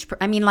to teach.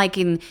 I mean, like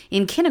in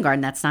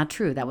kindergarten, that's not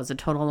true. That was a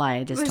total lie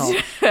I just told.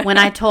 When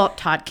I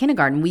taught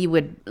kindergarten, we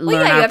would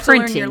learn you our have to learn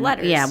printing. your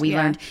letters. Yeah, we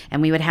learned,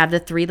 and we would have the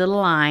three little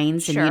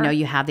lines, Sure. and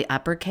you have the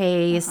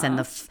uppercase and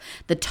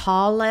the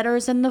tall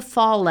letters and the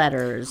fall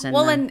letters. And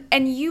Well, the-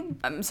 and you,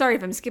 I'm sorry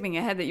if I'm skipping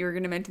ahead that you were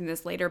going to mention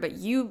this later, but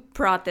you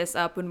brought this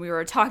up when we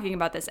were talking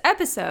about this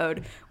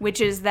episode, which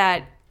is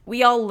that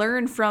we all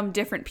learn from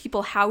different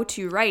people how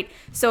to write.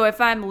 So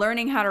if I'm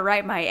learning how to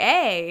write my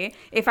A,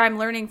 if I'm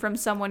learning from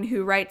someone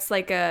who writes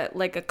like a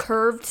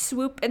curved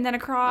swoop and then a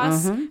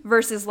cross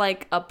versus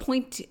like a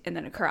point and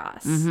then a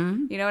cross,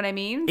 you know what I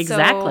mean?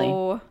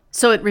 Exactly.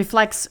 So it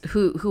reflects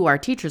who our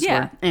teachers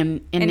Yeah. were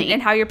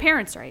and how your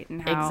parents write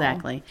and how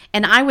Exactly.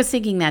 And I was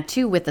thinking that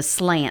too with the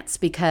slants,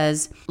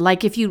 because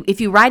like if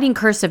you write in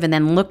cursive and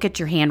then look at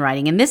your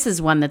handwriting, and this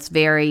is one that's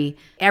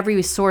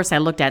every source I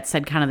looked at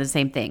said kind of the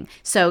same thing.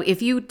 So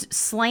if you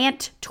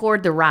slant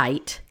toward the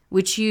right,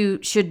 which you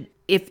should,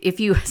 if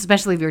you,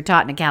 especially if you're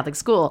taught in a Catholic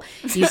school,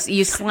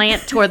 you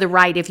slant toward the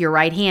right if you're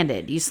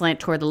right-handed. You slant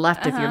toward the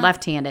left if you're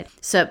left-handed.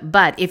 So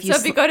if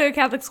you go to a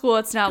Catholic school,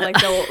 it's not like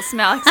they'll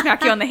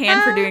smack you on the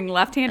hand for doing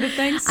left-handed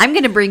things. I'm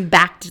going to bring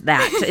back to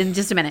that in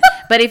just a minute.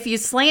 But if you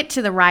slant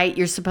to the right,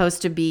 you're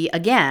supposed to be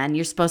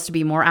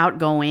more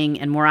outgoing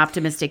and more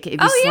optimistic.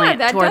 If you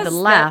slant toward the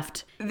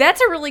left.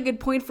 That's a really good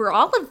point for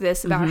all of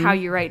this about how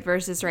you write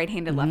versus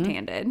right-handed,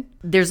 left-handed.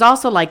 There's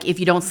also like if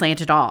you don't slant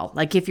at all,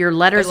 like if your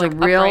letters They're, are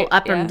like, real upright,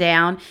 up yeah. and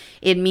down,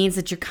 it means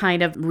that you're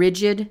kind of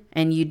rigid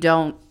and you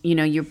don't,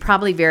 you're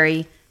probably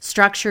very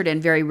structured and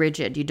very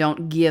rigid. You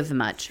don't give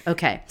much.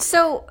 Okay.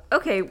 So,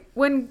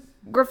 when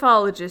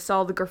graphologists,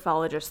 all the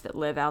graphologists that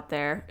live out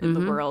there in the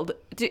world,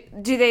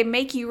 do they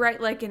make you write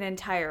like an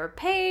entire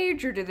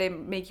page, or do they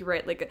make you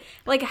write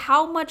like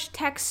how much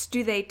text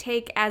do they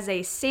take as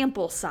a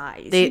sample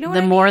size? You know what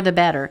I mean? More the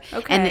better.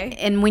 Okay.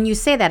 And when you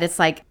say that, it's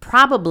like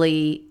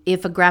probably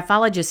if a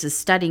graphologist is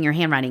studying your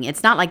handwriting,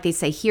 it's not like they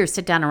say, here,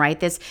 sit down and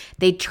write this.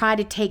 They try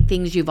to take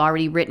things you've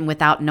already written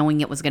without knowing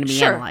it was going to be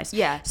Sure, analyzed.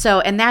 yeah. So,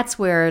 and that's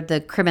where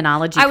the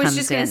criminology comes in. I was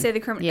just going to say the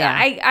criminal. Yeah.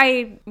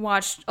 I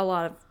watched a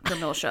lot of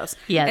criminal shows.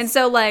 Yes. And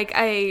so like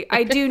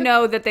I do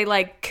know that they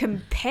like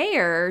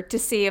compare to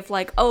see if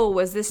like, oh,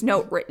 was this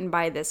note written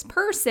by this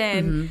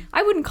person?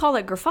 I wouldn't call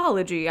it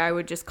graphology. I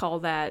would just call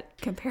that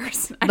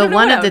comparison. I don't But know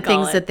one what of I the would call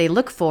things it. that they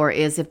look for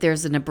is if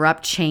there's an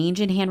abrupt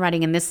change in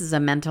handwriting, and this is a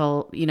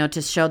mental,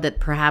 to show that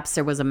perhaps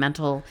there was a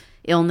mental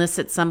illness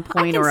at some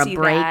point or a see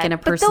break that, in a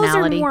but personality.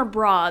 those are more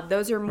broad.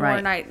 Those are more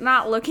Right.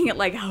 not looking at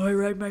like how I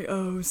write my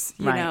O's,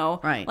 you Right, know?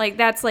 right. Like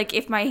that's like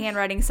if my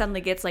handwriting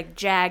suddenly gets like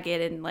jagged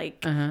and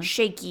like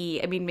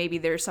shaky, I mean, maybe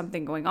there's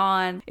something going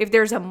on. If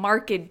there's a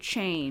marked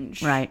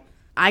change. Right.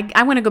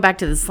 I want to go back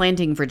to the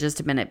slanting for just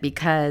a minute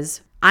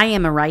because I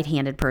am a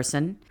right-handed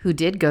person who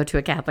did go to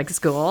a Catholic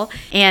school,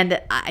 and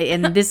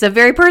this is a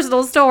very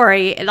personal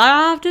story, and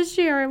I'll have to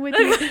share it with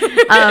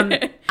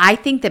you. I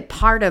think that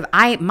part of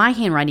my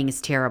handwriting is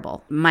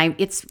terrible. You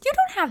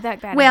don't have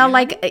that bad. Well,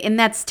 handwriting. and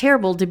that's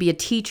terrible to be a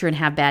teacher and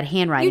have bad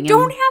handwriting. You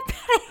don't have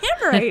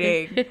bad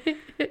handwriting.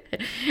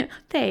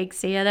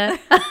 Thanks, Anna,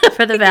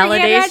 for the Your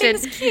handwriting validation.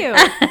 is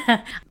cute.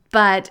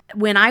 But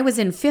when I was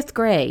in 5th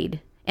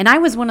grade, and I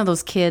was one of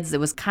those kids that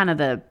was kind of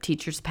the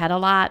teacher's pet a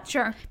lot.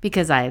 Sure.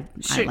 Because I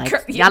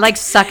Yeah. like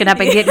sucking up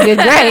and getting good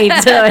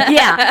grades. So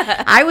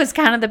yeah, I was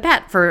kind of the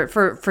pet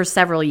for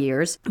several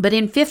years. But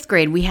in 5th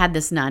grade, we had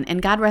this nun,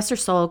 and God rest her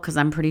soul, because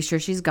I'm pretty sure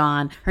she's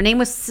gone. Her name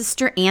was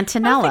Sister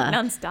Antonella.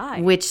 nuns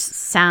die. Which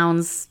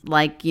sounds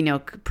like,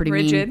 pretty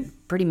Rigid.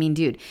 Pretty mean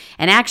dude.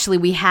 And actually,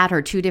 we had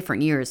her 2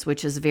 different years,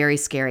 which is very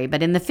scary.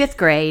 But in the 5th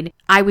grade,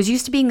 I was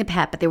used to being the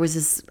pet, but there was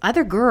this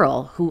other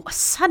girl who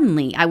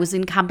suddenly I was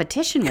in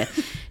competition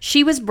with.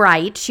 She was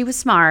bright, she was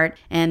smart,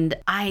 and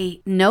I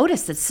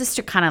noticed that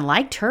Sister kind of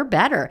liked her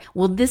better.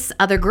 Well, this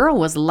other girl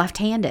was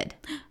left-handed.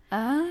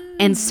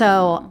 And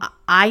so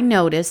I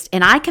noticed,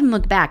 and I can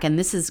look back, and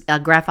this is a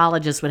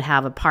graphologist would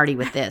have a party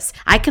with this.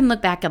 I can look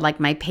back at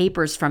like my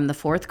papers from the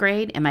 4th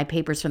grade and my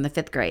papers from the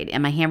 5th grade,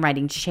 and my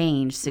handwriting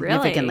changed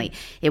significantly. Really?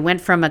 It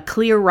went from a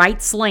clear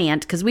right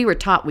slant, because we were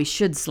taught we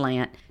should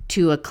slant,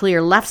 to a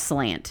clear left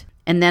slant.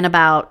 And then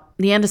about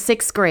the end of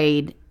 6th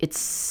grade, it's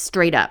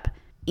straight up.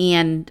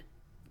 And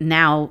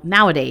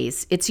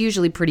nowadays, it's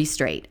usually pretty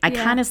straight. I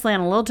kind of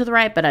slant a little to the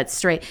right, but it's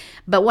straight.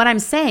 But what I'm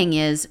saying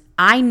is,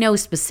 I know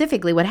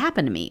specifically what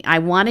happened to me. I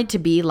wanted to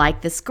be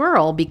like this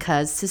girl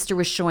because Sister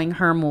was showing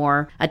her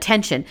more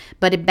attention.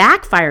 But it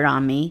backfired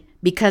on me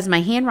because my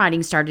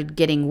handwriting started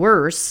getting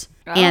worse.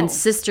 And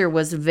Sister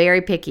was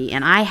very picky.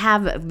 And I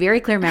have very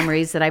clear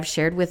memories that I've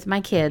shared with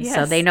my kids,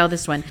 so they know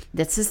this one,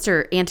 that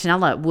Sister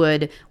Antonella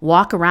would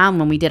walk around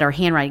when we did our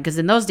handwriting, because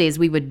in those days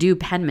we would do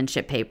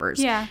penmanship papers.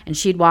 Yeah. And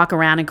she'd walk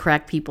around and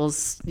correct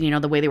people's,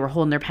 the way they were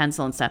holding their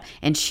pencil and stuff.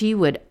 And she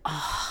would,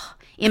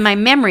 in my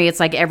memory,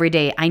 it's like every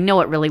day. I know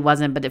it really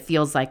wasn't, but it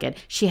feels like it.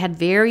 She had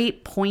very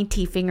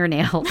pointy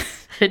fingernails.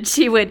 And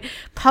she would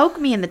poke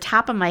me in the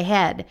top of my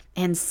head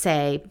and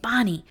say,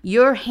 "Bonnie,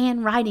 your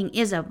handwriting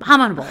is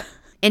abominable."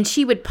 And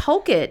she would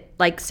poke it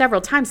like several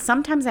times.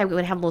 Sometimes I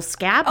would have little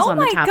scabs on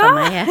the top of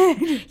my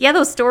head. Yeah,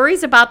 those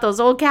stories about those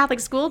old Catholic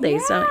school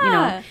days. So,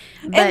 and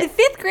the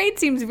 5th grade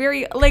seems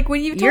very, like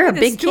when you've told me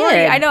this story,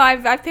 kid. I know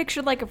I've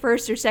pictured like a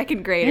 1st or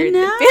 2nd grader. No,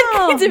 the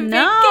 5th grade's a big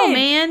kid.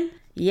 Man.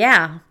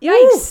 Yeah. Yikes.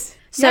 Woo.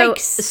 Yikes.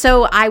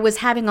 So I was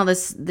having all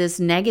this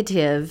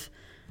negative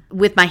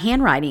with my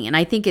handwriting, and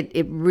I think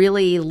it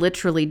really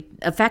literally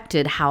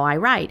affected how I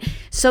write.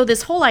 So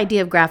this whole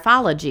idea of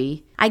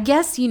graphology, I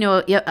guess,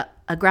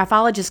 a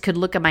graphologist could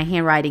look at my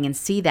handwriting and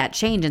see that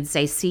change and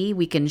say, see,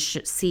 we can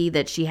see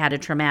that she had a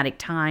traumatic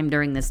time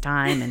during this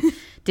time and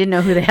didn't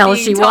know who the hell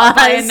she taught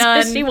by a was.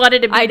 nun, She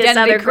wanted to be this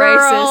identity other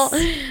girl.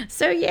 crisis.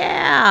 So,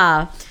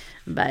 yeah.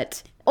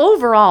 But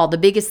overall, the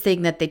biggest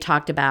thing that they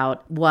talked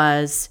about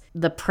was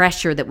the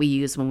pressure that we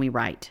use when we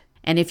write.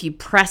 And if you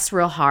press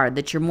real hard,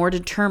 that you're more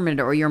determined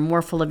or you're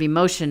more full of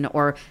emotion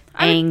or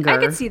anger. I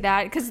could see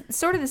that, because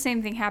sort of the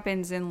same thing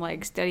happens in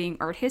like studying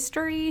art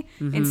history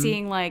and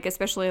seeing like,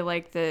 especially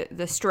like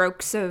the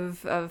strokes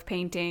of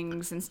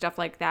paintings and stuff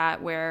like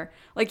that, where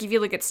like if you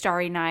look at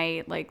Starry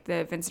Night, like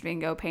the Vincent van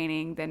Gogh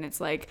painting, then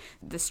it's like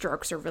the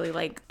strokes are really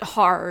like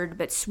hard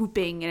but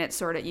swooping, and it's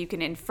sort of, you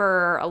can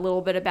infer a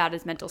little bit about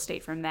his mental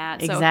state from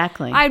that.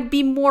 Exactly. So I'd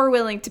be more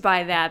willing to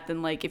buy that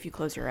than like if you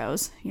close your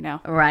O's,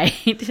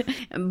 Right.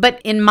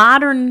 But in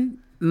modern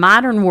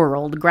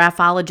world,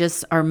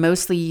 graphologists are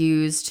mostly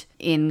used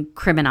in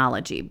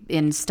criminology,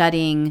 in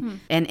studying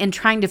and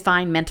trying to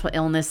find mental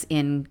illness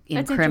in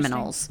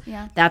criminals.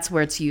 Yeah. That's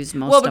where it's used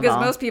most of all. Well, because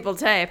most people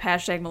type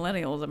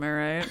 #millennials, am I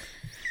right?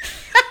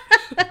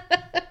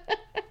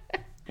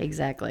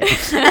 Exactly.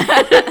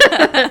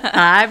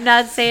 I'm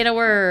not saying a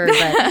word,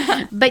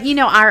 but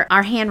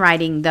our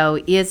handwriting though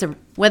is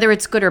whether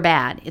it's good or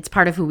bad, it's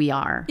part of who we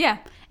are. Yeah.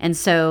 And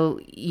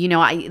so,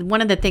 one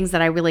of the things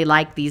that I really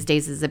like these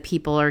days is that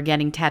people are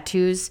getting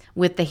tattoos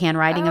with the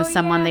handwriting of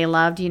someone they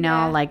loved,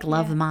 like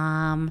Love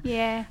Mom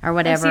or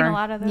whatever. I've seen a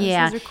lot of those.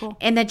 Yeah. Those are cool.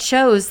 And that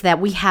shows that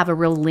we have a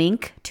real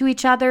link to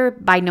each other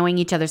by knowing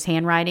each other's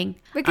handwriting.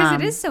 Because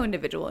it is so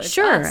individual. It's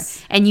Sure.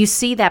 us. And you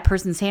see that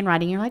person's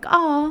handwriting, you're like,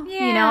 oh,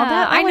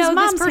 that I was know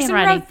Mom's this person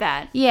handwriting. wrote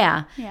that.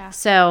 Yeah. Yeah.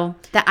 So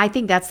I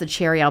think that's the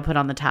cherry I'll put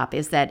on the top,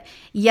 is that,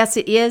 yes,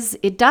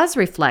 it does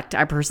reflect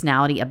our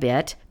personality a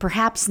bit,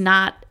 perhaps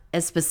not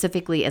as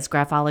specifically as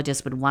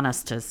graphologists would want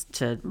us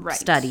to Right.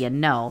 study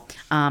and know.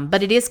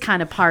 But it is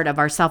kind of part of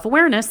our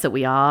self-awareness that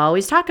we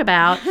always talk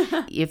about.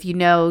 If you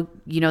know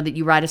that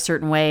you write a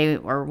certain way,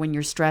 or when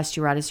you're stressed,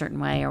 you write a certain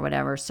way or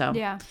whatever. So,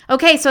 Yeah.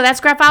 Okay, so that's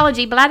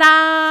graphology. Blah, blah.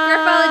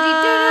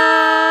 Graphology,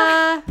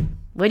 da-da!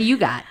 What do you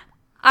got?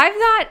 I've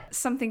got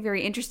something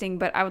very interesting,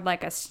 but I would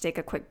like us to take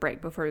a quick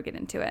break before we get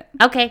into it.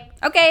 Okay.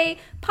 Okay,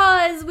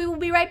 pause. We will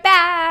be right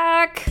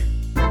back.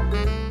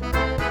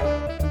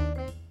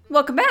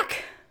 Welcome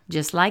back.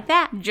 Just like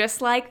that.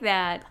 Just like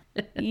that.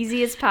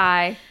 Easy as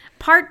pie.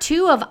 Part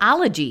 2 of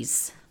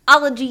ologies.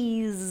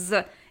 Ologies.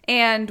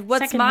 And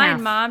what's Second mine,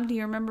 half. Mom? Do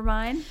you remember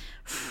mine?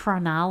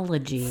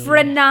 Phrenology.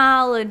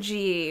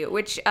 Phrenology,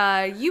 which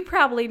you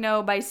probably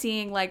know by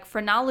seeing like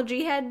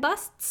phrenology head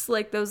busts,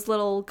 like those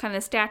little kind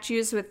of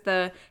statues with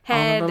the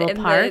head little and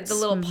parts. the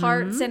little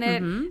parts in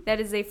it.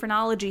 That is a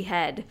phrenology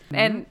head.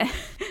 And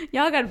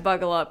y'all got to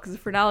buckle up because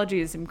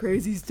phrenology is some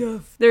crazy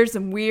stuff. There's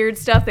some weird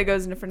stuff that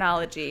goes into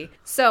phrenology.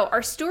 So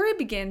our story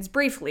begins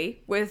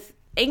briefly with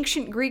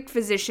ancient Greek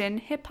physician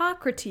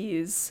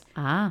Hippocrates.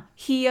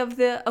 He of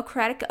the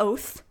Hippocratic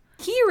Oath.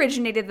 He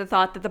originated the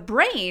thought that the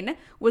brain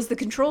was the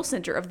control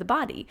center of the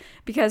body,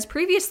 because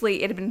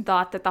previously it had been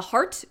thought that the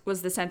heart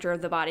was the center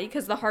of the body,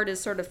 because the heart is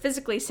sort of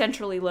physically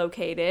centrally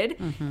located.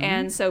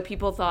 And so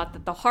people thought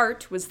that the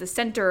heart was the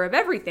center of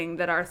everything,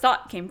 that our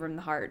thought came from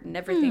the heart and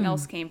everything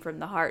else came from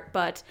the heart.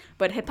 But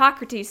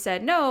Hippocrates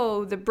said,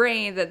 no, the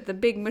brain, the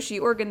big mushy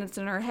organ that's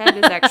in our head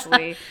is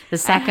actually The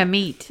sack of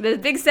meat. the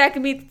big sack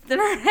of meat that's in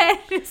our head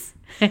is...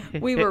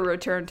 We will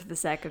return to the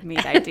sack of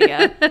meat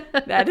idea.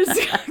 That is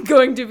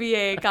going to be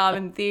a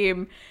common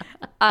theme.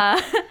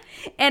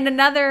 And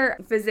another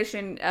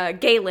physician,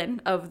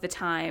 Galen of the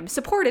time,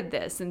 supported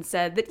this and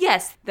said that,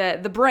 yes,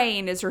 the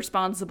brain is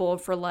responsible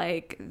for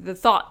like the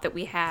thought that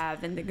we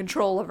have and the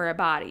control of our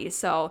body.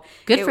 So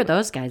Good for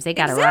those guys. They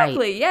got it right.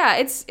 Exactly, yeah.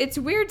 It's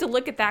weird to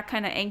look at that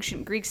kind of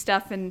ancient Greek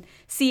stuff and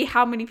see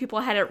how many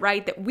people had it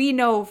right that we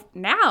know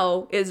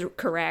now is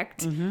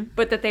correct,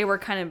 but that they were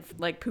kind of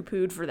like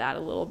poo-pooed for that a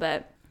little bit.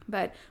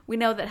 But we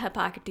know that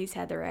Hippocrates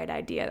had the right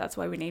idea. That's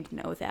why we named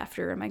an oath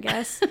after him, I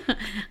guess.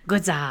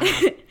 Good job.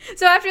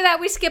 So after that,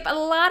 we skip a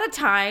lot of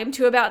time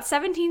to about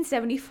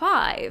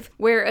 1775,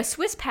 where a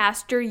Swiss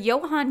pastor,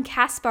 Johann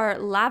Caspar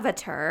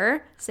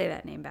Lavater, say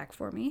that name back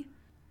for me.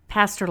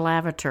 Pastor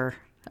Lavater.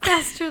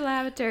 Pastor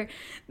Lavater.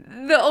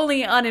 The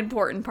only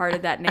unimportant part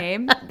of that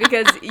name,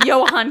 because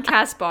Johann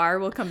Caspar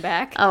will come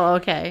back. Oh,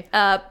 okay.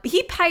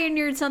 He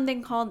pioneered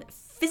something called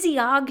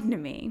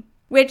physiognomy,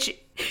 which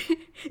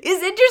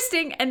is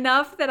interesting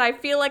enough that I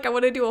feel like I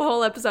want to do a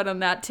whole episode on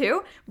that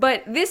too.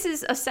 But this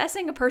is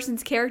assessing a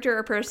person's character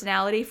or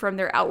personality from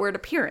their outward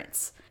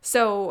appearance.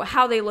 So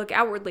how they look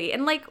outwardly.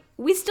 And like,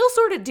 we still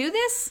sort of do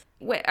this.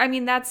 I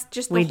mean, that's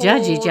just the We whole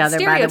judge each other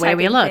by the way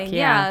we stereotyping look, thing.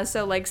 yeah.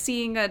 So like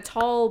seeing a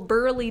tall,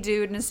 burly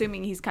dude and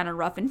assuming he's kind of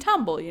rough and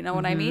tumble, you know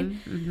what I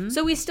mean?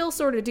 So we still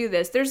sort of do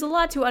this. There's a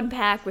lot to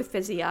unpack with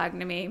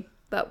physiognomy,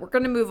 but we're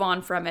going to move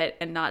on from it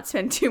and not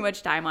spend too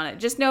much time on it.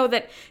 Just know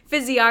that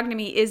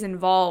physiognomy is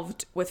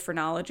involved with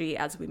phrenology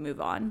as we move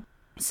on.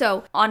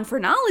 So on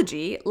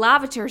phrenology,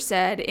 Lavater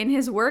said in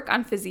his work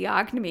on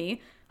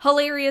physiognomy,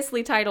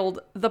 hilariously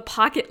titled The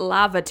Pocket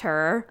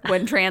Lavater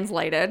when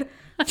translated,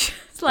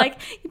 it's like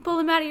you pull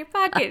him out of your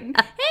pocket and,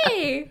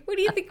 hey, what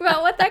do you think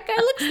about what that guy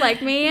looks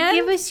like, man?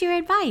 Give us your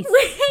advice.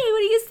 Hey, what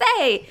do you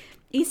say?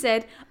 He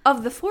said,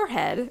 of the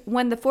forehead,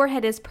 when the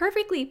forehead is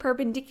perfectly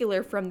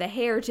perpendicular from the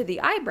hair to the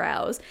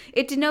eyebrows,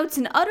 it denotes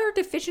an utter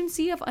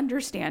deficiency of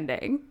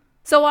understanding.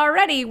 So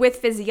already with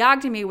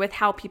physiognomy, with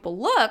how people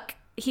look,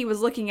 he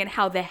was looking at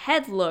how the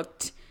head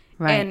looked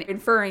and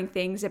inferring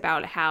things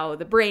about how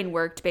the brain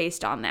worked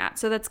based on that.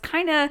 So that's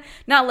kind of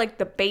not like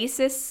the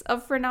basis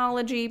of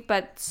phrenology,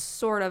 but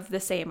sort of the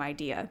same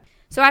idea.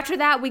 So after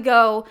that, we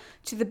go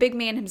to the big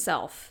man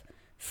himself,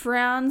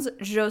 Franz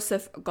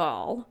Joseph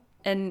Gall.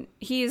 And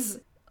he's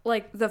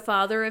like the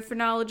father of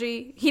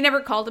phrenology. He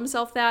never called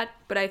himself that,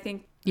 but I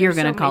think You're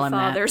going to call him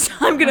fathers.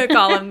 That. I'm going to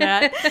call him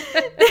that.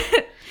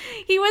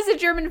 He was a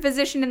German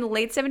physician in the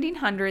late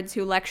 1700s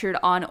who lectured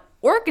on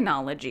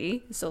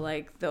organology, so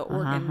like the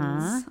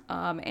organs,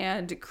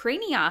 and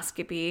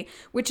cranioscopy,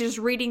 which is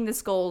reading the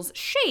skull's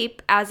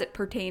shape as it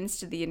pertains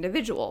to the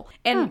individual.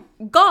 And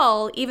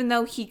Gall, even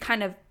though he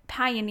kind of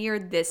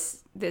pioneered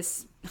this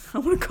I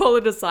want to call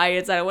it a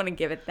science. I don't want to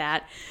give it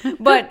that.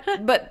 But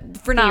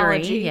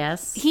phrenology. Theory,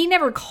 yes. He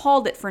never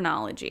called it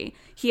phrenology.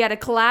 He had a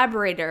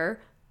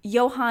collaborator,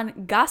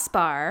 Johann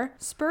Gaspar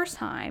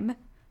Spurzheim.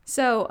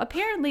 So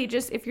apparently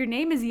just if your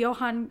name is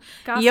Johann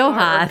Gaspar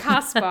or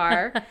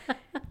Kaspar,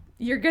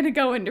 you're going to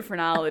go into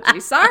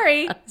phrenology.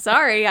 Sorry,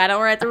 I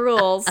don't write the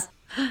rules.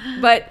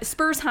 But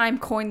Spurzheim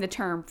coined the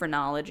term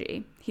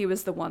phrenology. He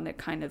was the one that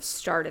kind of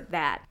started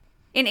that.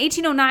 In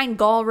 1809,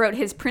 Gall wrote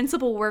his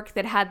principal work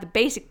that had the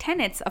basic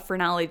tenets of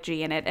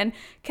phrenology in it. And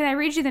can I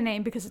read you the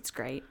name because it's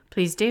great?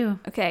 Please do.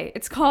 Okay,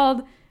 it's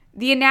called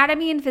The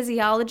anatomy and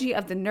physiology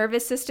of the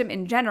nervous system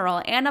in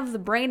general, and of the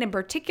brain in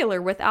particular,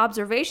 with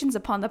observations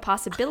upon the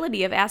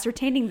possibility of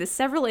ascertaining the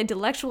several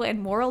intellectual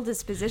and moral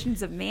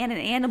dispositions of man and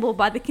animal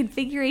by the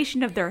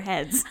configuration of their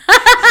heads.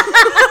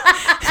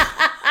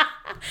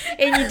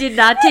 And you did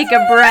not take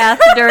a breath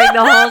during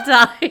the whole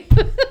time.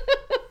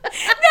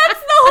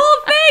 That's the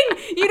whole thing.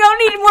 You don't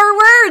need more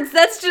words.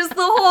 That's just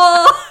the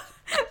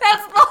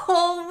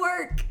whole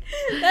work.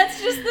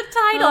 That's just the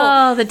title.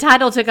 Oh, the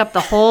title took up the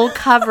whole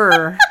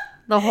cover.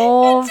 The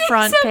whole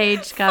front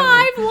page cover.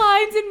 5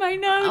 lines in my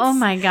notes. Oh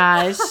my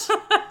gosh.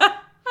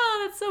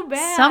 Oh, that's so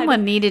bad.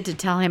 Someone needed to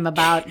tell him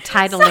about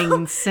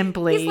titling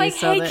simply. He's like,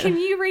 hey, can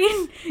you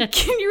read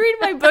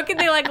my book? And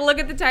they like look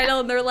at the title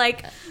and they're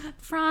like,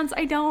 Franz,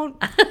 I think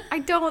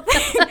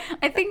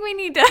we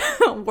need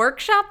to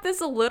workshop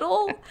this a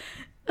little.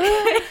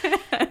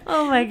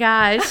 Oh my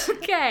gosh.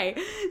 Okay.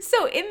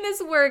 So in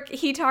this work,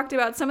 he talked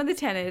about some of the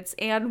tenets,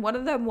 and one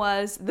of them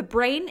was the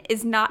brain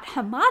is not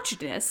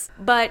homogeneous,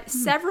 but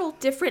several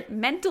different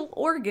mental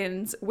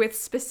organs with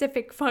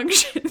specific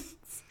functions.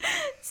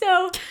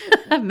 So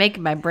I'm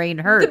making my brain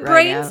hurt. The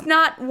brain's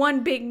not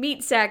one big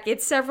meat sack.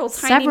 It's several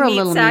tiny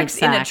meat sacks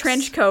in a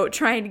trench coat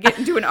trying to get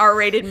into an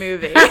R-rated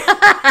movie.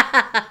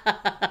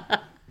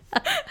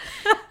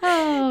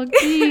 Oh,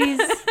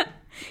 geez.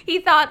 He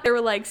thought there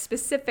were like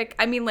specific,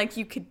 I mean, like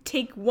you could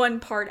take one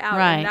part out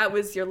and that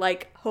was your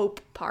like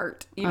hope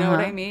part. You know what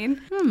I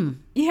mean?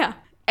 Yeah.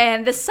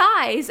 And the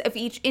size of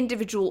each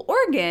individual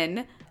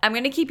organ, I'm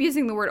going to keep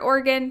using the word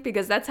organ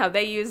because that's how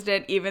they used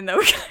it, even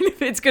though kind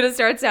of it's going to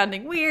start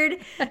sounding weird.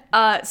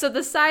 So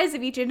the size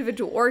of each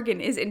individual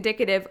organ is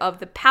indicative of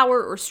the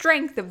power or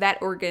strength of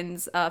that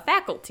organ's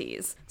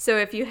faculties. So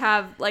if you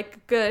have like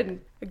a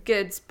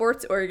good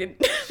sports organ,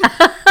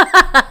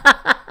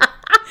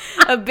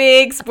 a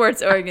big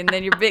sports organ,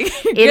 then you're big.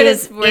 You're it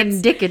is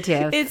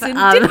indicative. It's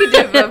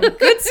indicative of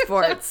good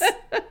sports.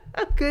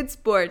 Good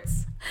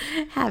sports.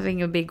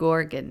 Having a big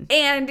organ.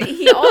 And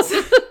he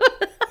also...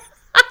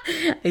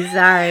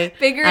 Sorry.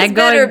 Bigger is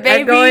better,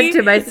 baby. I'm going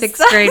to my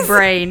 6th grade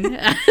brain.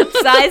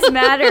 Size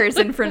matters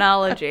in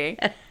phrenology.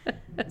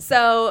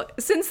 So,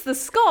 since the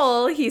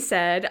skull, he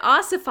said,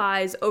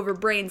 ossifies over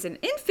brains in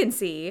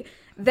infancy,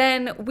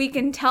 then we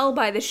can tell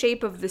by the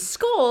shape of the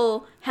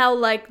skull how,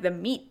 like, the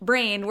meat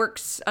brain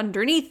works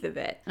underneath of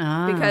it.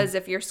 Because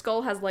if your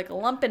skull has, like, a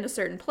lump in a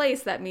certain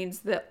place, that means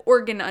the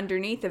organ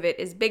underneath of it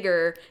is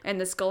bigger, and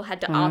the skull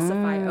had to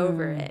ossify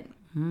over it.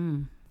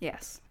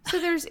 Yes. So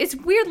it's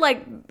weird,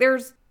 like,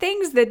 there's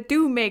things that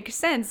do make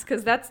sense,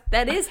 because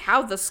that is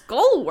how the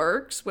skull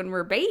works when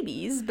we're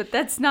babies, but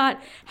that's not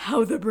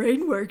how the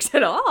brain works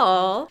at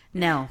all.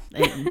 No,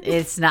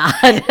 it's not.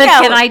 No.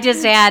 Can I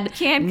just add?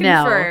 Can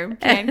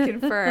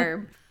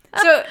confirm.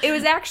 So it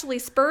was actually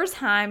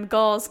Spurzheim,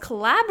 Gall's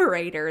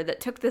collaborator, that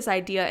took this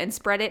idea and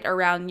spread it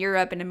around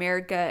Europe and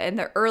America in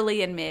the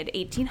early and mid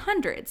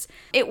 1800s.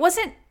 It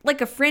wasn't like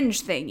a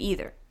fringe thing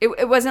either.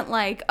 It wasn't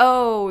like,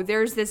 oh,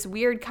 there's this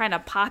weird kind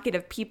of pocket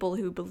of people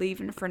who believe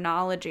in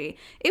phrenology.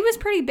 It was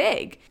pretty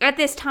big. At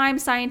this time,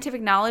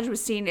 scientific knowledge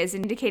was seen as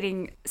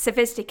indicating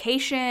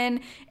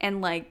sophistication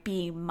and like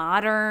being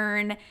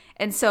modern.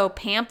 And so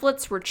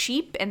pamphlets were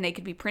cheap and they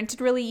could be printed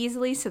really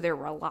easily, so there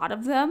were a lot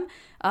of them.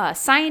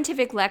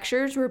 Scientific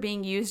lectures were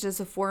being used as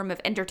a form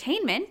of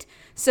entertainment,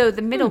 so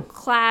the middle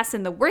class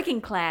and the working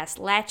class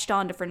latched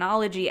onto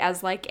phrenology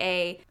as like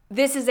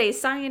this is a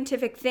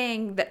scientific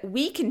thing that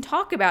we can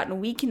talk about and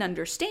we can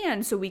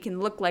understand, so we can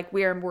look like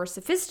we are more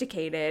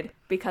sophisticated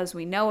because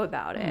we know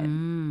about it.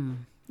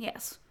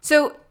 Yes.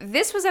 So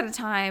this was at a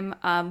time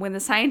when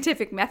the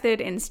scientific method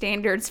and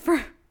standards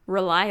for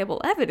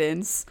reliable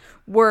evidence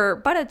were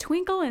but a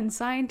twinkle in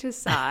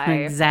scientists' eye.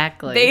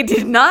 Exactly. They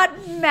did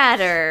not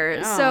matter.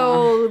 Aww.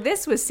 So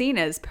this was seen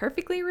as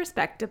perfectly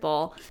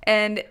respectable.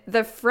 And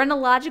the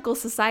Phrenological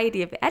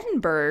Society of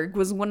Edinburgh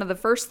was one of the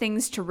first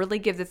things to really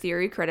give the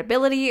theory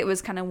credibility. It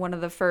was kind of one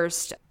of the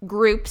first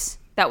groups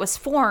that was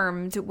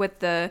formed with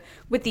the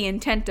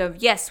intent of,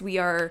 yes, we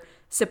are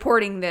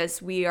supporting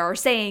this, we are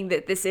saying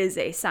that this is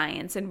a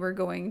science and we're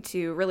going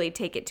to really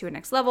take it to a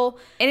next level.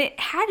 And it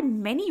had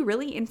many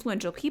really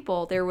influential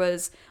people. There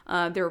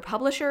were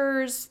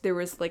publishers, there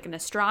was like an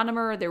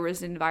astronomer, there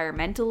was an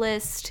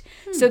environmentalist.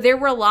 So there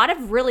were a lot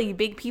of really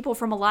big people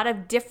from a lot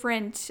of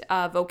different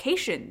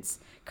vocations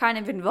kind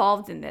of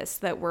involved in this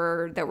that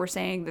were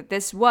saying that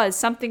this was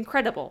something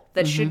credible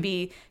that should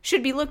be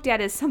looked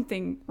at as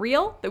something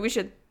real that we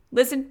should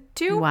listen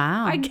to.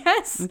 Wow. I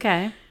guess.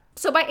 Okay.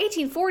 So by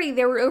 1840,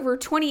 there were over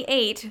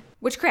 28,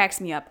 which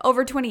cracks me up.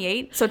 Over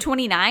 28. So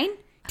 29?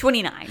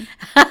 29.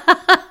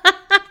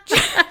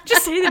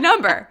 Just say the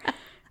number.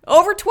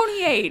 Over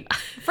 28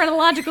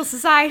 phrenological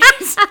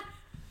societies.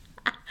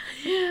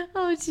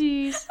 Oh,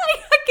 jeez.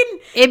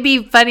 It'd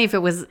be funny if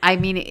it was,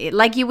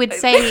 like you would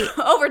say.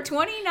 Over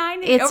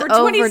 29. It's over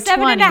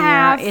 27 and a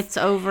half. It's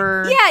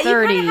over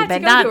 30,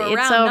 but not,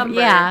 it's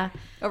over,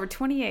 over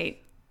 28.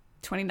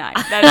 29.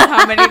 That is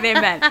how many they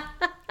meant.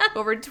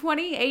 over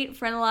 28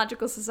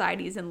 phrenological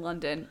societies in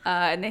London,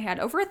 and they had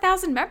over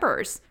 1,000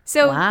 members.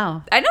 So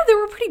wow. I know they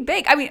were pretty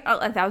big. I mean,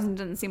 1,000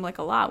 doesn't seem like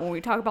a lot when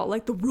we talk about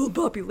like the world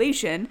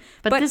population.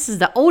 But this is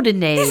the olden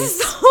days. This is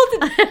the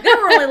olden. There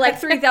were only like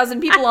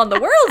 3,000 people on the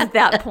world at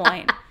that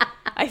point,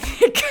 I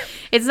think.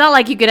 It's not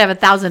like you could have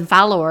 1,000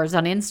 followers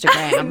on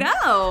Instagram.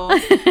 No.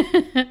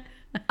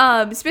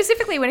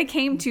 Specifically, when it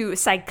came to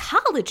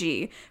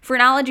psychology,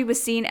 phrenology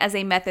was seen as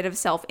a method of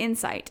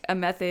self-insight, a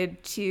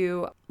method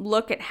to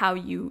look at how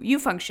you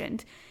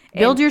functioned.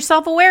 Build your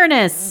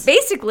self-awareness.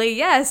 Basically,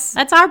 yes.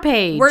 That's our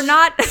page. We're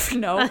not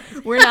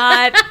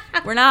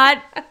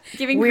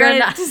giving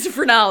credit to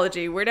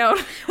phrenology. We're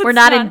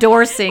not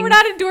endorsing. We're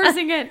not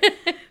endorsing it.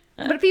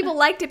 But people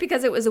liked it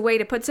because it was a way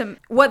to put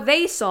what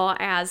they saw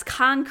as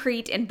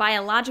concrete and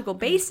biological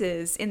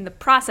bases in the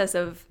process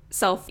of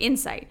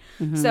self-insight.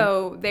 Mm-hmm.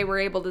 So they were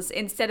able to,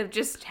 instead of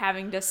just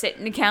having to sit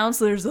in a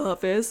counselor's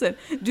office and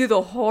do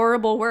the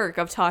horrible work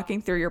of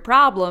talking through your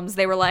problems,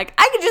 they were like,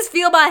 I can just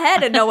feel my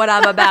head and know what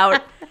I'm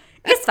about.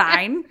 It's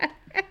fine.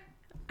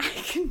 I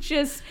can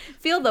just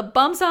feel the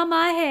bumps on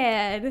my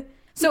head.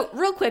 So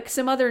real quick,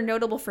 some other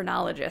notable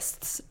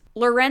phrenologists.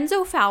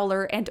 Lorenzo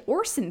Fowler and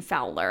Orson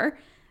Fowler.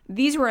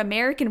 These were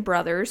American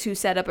brothers who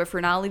set up a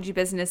phrenology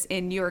business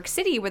in New York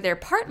City with their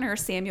partner,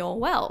 Samuel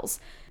Wells.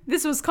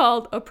 This was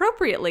called,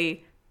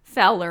 appropriately,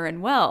 Fowler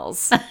and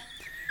Wells.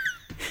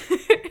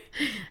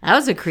 That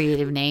was a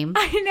creative name.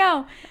 I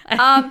know.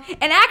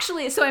 And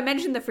actually, so I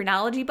mentioned the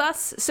phrenology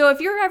bus. So if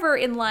you're ever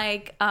in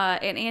like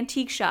an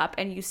antique shop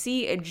and you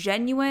see a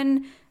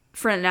genuine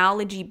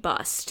phrenology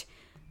bust,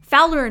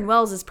 Fowler and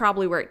Wells is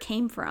probably where it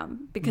came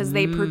from because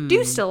they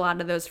produced a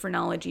lot of those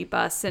phrenology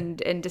busts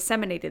and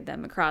disseminated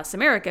them across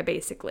America,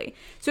 basically.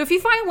 So if you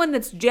find one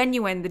that's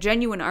genuine, the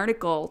genuine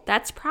article,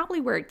 that's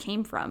probably where it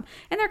came from.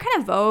 And they're kind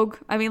of vogue.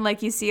 I mean,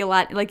 like you see a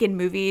lot, like in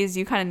movies,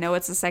 you kind of know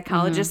it's a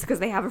psychologist because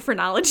they have a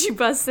phrenology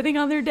bust sitting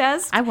on their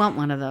desk. I want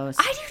one of those.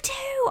 I do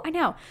too. I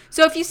know.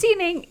 So if you see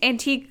an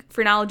antique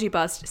phrenology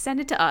bust, send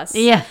it to us.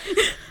 Yeah.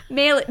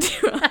 Mail it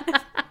to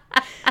us.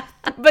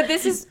 But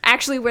this is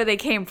actually where they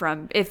came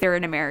from, if they're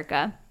in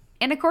America.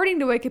 And according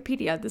to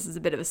Wikipedia, this is a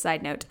bit of a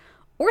side note,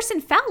 Orson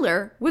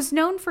Fowler was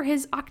known for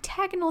his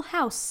octagonal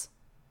house.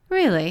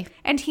 Really?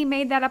 And he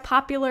made that a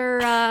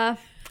popular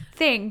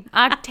thing,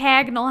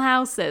 octagonal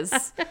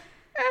houses.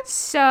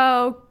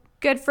 So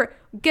good for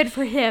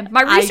him.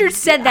 My research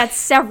said that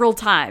several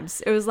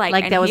times. It was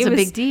like that was a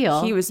big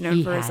deal. He was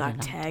known for his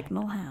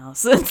octagonal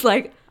house. It's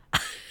like,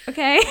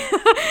 okay.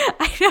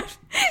 I don't.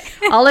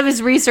 All of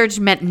his research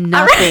meant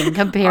nothing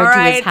compared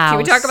to his house. Can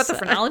we talk about the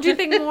phrenology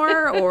thing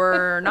more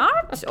or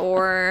not?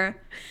 Or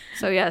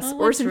so yes,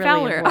 Orson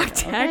Fowler,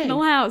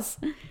 octagonal house.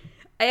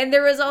 And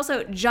there was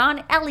also John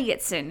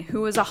Elliotson, who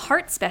was a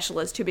heart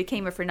specialist who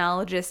became a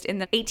phrenologist in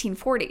the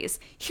 1840s.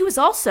 He was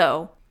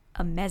also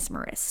a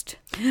mesmerist.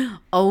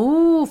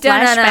 Oh,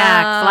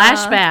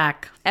 flashback.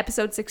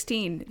 Episode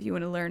 16, if you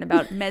want to learn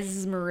about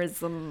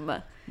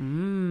mesmerism.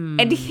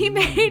 And he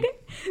made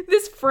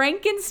this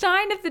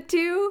Frankenstein of the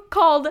two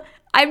called,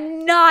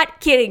 I'm not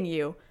kidding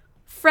you,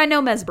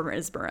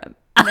 phrenomesmerism.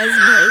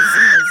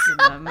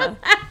 Mesmerism.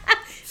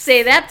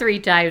 Say that 3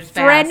 times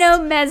fast.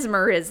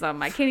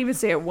 Phrenomesmerism. I can't even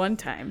say it one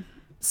time.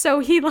 So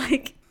he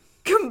like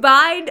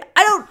combined,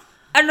 I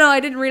don't know,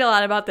 I didn't read a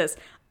lot about this.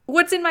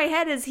 What's in my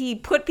head is he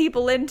put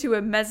people into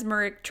a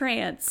mesmeric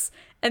trance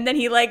and then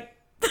he like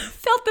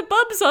felt the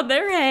bumps on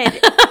their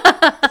head.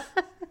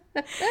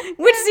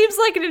 Which seems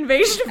like an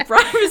invasion of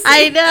privacy.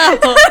 I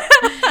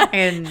know.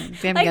 And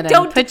I'm like,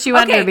 going to put you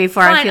under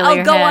before I feel your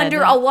head. I'll go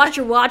under. I'll watch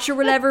your watch or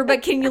whatever.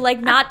 But can you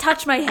like not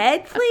touch my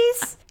head,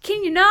 please?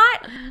 Can you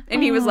not?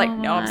 And he was like,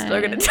 no, I'm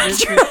still going to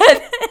touch your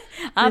head.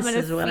 I'm going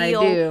to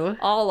feel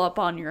all up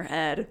on your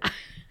head.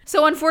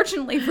 So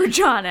unfortunately for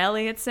John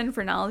Elliotson,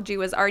 phrenology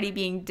was already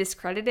being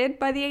discredited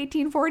by the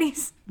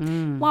 1840s.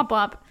 Womp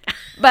womp.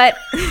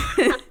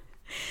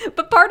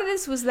 But part of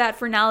this was that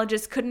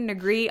phrenologists couldn't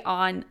agree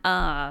on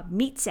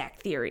meat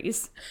sack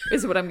theories,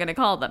 is what I'm going to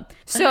call them.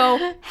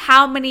 So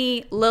how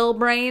many little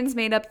brains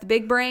made up the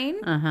big brain?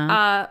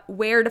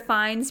 Where to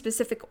find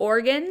specific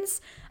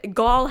organs?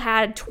 Gall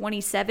had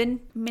 27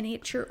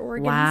 miniature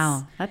organs.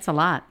 Wow, that's a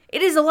lot.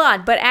 It is a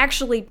lot, but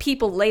actually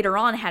people later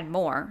on had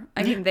more.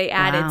 I mean, they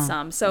added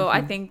some. So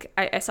I think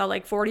I saw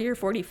like 40 or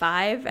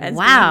 45 as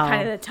being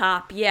kind of the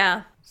top.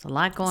 Yeah. There's a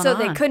lot going on. So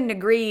they couldn't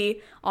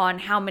agree on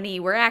how many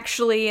were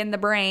actually in the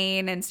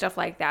brain and stuff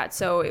like that.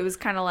 So it was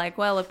kind of like,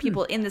 well, if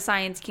people in the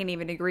science can't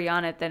even agree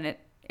on it, then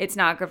it's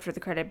not good for the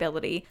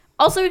credibility.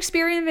 Also,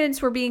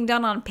 experiments were being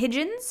done on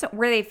pigeons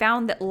where they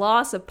found that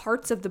loss of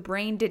parts of the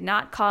brain did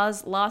not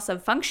cause loss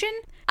of function.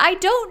 I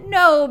don't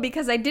know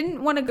because I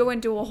didn't want to go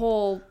into a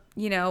whole,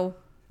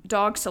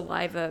 dog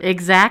saliva.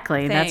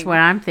 Exactly. Thing. That's what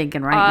I'm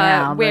thinking right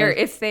now. Where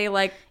if they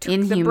like took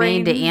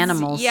inhumane the to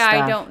animals. Yeah,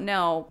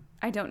 stuff.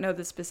 I don't know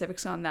the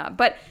specifics on that.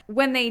 But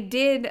when they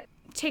did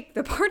take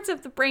the parts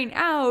of the brain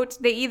out,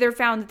 they either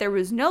found that there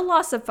was no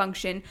loss of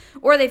function,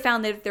 or they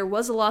found that if there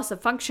was a loss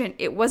of function,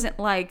 it wasn't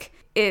like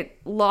it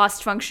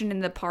lost function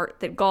in the part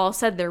that Gall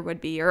said there would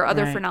be, or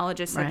other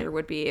phrenologists said there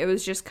would be. It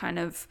was just kind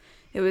of,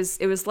 it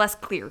was less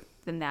clear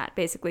than that,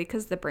 basically,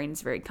 because the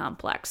brain's very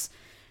complex.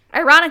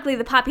 Ironically,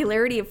 the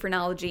popularity of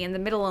phrenology in the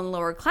middle and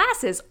lower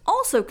classes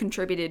also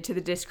contributed to the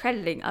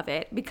discrediting of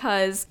it,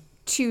 because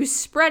to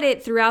spread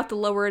it throughout the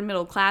lower and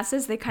middle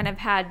classes, they kind of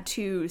had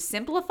to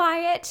simplify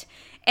it.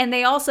 And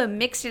they also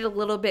mixed it a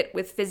little bit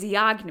with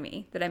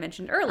physiognomy that I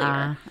mentioned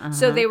earlier.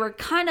 So they were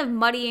kind of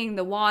muddying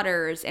the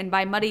waters. And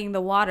by muddying the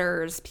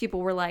waters,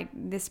 people were like,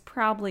 this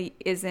probably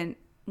isn't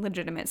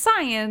legitimate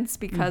science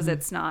because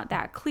it's not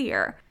that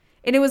clear.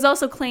 And it was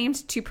also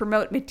claimed to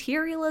promote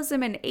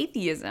materialism and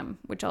atheism,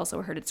 which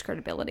also hurt its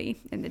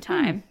credibility in the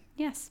time.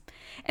 Yes.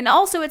 And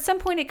also at some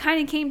point it kind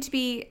of came to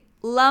be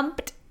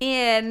lumped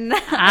in.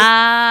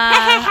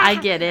 I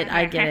get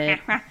it.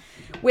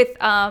 With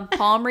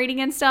palm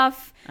reading and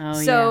stuff.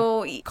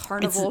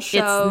 Carnival shows.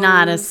 It's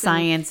not a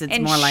science. It's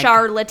more like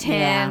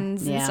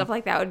charlatans and stuff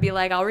like that would be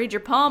like, I'll read your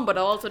palm, but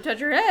I'll also touch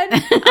your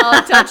head.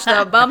 I'll touch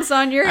the bumps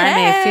on your head.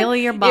 I may feel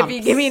your bumps. If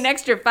you give me an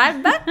extra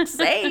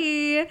 $5,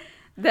 hey.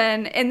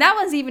 Then, and that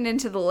was even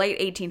into the late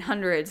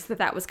 1800s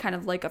that was kind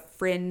of like a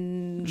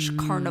fringe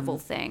carnival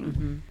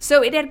thing.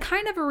 So it had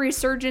kind of a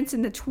resurgence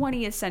in the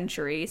 20th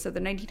century, so the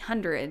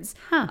 1900s,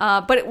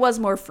 but it was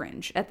more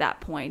fringe at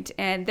that point.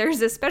 And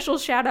there's a special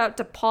shout out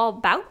to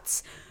Paul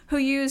Boutz, who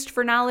used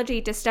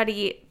phrenology to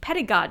study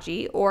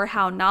pedagogy, or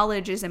how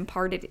knowledge is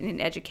imparted in an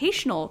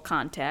educational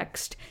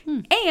context.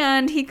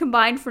 And he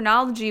combined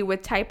phrenology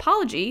with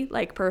typology,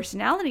 like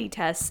personality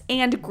tests,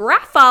 and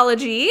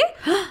graphology,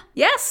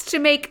 yes, to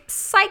make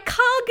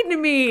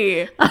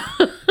psychognomy.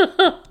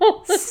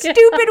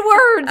 Stupid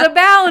words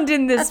abound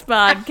in this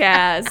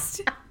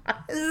podcast.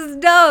 This is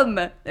dumb.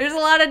 There's a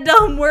lot of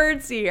dumb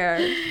words here.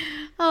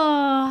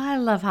 Oh, I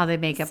love how they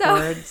make up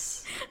words.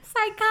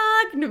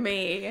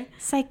 Psychognomy.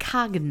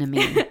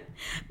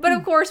 But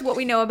of course, what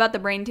we know about the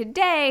brain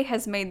today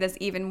has made this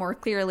even more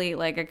clearly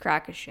like a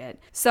crock of shit.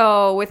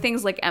 So with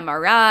things like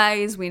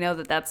MRIs, we know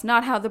that that's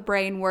not how the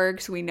brain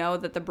works. We know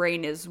that the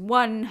brain is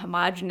one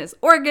homogeneous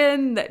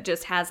organ that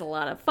just has a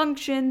lot of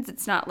functions.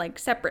 It's not like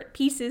separate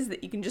pieces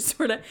that you can just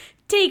sort of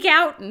take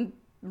out and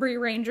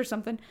rearrange or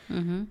something.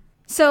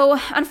 So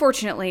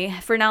unfortunately,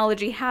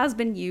 phrenology has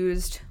been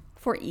used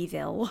for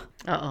evil.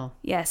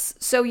 Yes.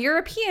 So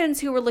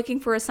Europeans who were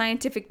looking for a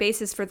scientific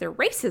basis for their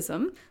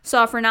racism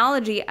saw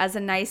phrenology as a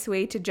nice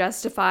way to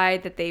justify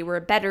that they were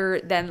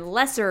better than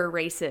lesser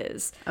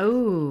races.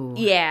 Oh.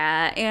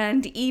 Yeah.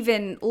 And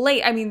even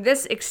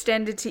this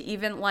extended to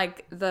even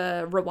like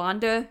the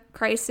Rwanda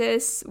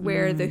crisis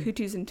where the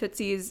Hutus and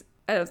Tutsis,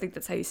 I don't think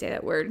that's how you say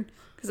that word,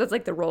 because that's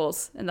like the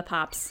rolls and the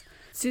pops.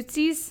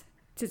 Tutsis?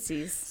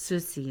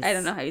 Tutsis. I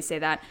don't know how you say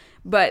that.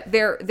 But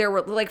there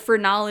were like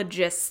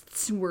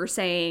phrenologists were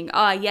saying,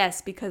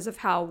 yes, because of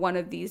how one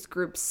of these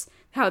groups,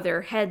 how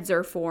their heads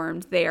are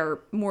formed, they are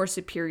more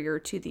superior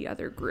to the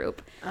other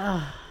group.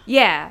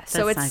 Yeah,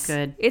 so it's not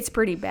good. It's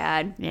pretty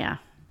bad. Yeah.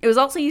 It was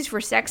also used for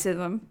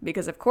sexism,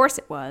 because of course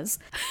it was.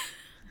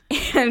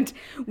 And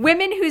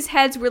women whose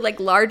heads were like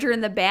larger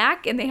in the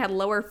back and they had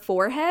lower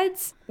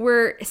foreheads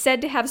were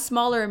said to have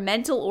smaller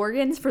mental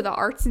organs for the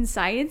arts and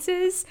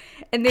sciences.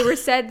 And they were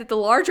said that the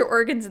larger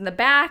organs in the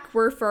back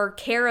were for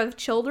care of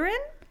children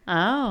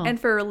and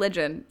for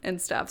religion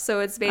and stuff. So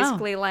it's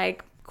basically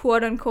like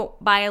quote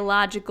unquote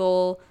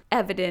biological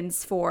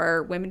evidence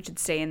for women should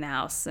stay in the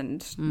house and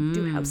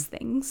do house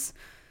things.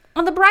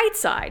 On the bright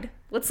side,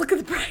 let's look at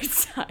the bright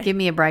side. Give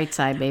me a bright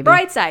side, baby.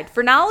 Bright side.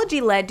 Phrenology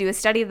led to a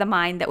study of the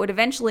mind that would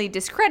eventually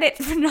discredit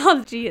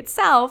phrenology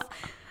itself,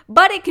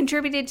 but it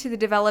contributed to the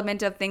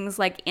development of things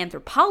like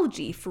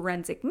anthropology,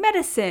 forensic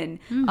medicine,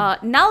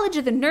 knowledge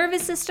of the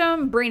nervous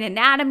system, brain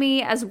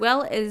anatomy, as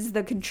well as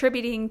the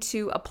contributing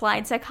to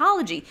applied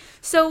psychology.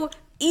 So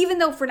even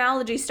though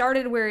phrenology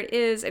started where it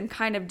is and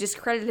kind of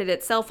discredited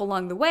itself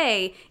along the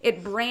way,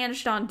 it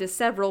branched onto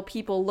several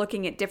people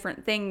looking at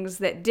different things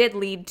that did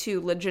lead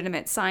to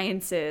legitimate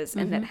sciences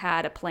and that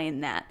had a play in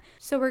that.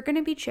 So we're going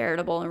to be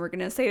charitable and we're going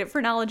to say that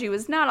phrenology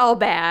was not all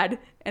bad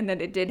and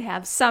that it did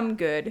have some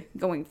good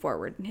going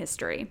forward in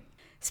history.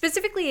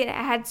 Specifically, it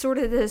had sort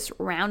of this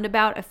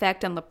roundabout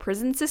effect on the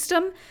prison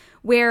system,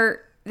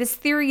 where this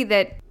theory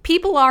that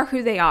people are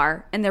who they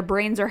are and their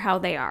brains are how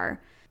they are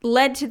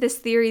led to this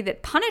theory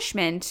that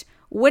punishment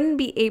wouldn't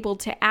be able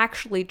to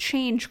actually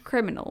change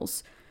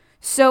criminals.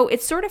 So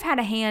it sort of had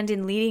a hand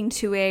in leading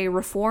to a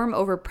reform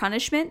over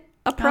punishment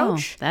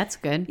approach. Oh, that's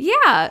good.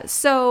 Yeah.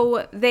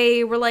 So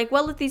they were like,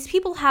 well, if these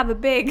people have a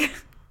big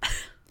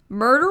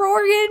murder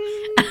organ,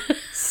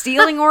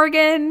 stealing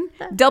organ,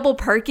 double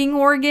parking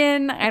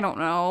organ, I don't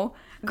know.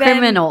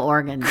 Criminal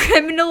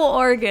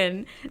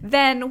organ,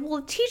 then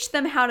we'll teach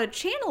them how to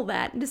channel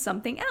that into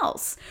something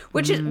else,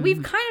 which is,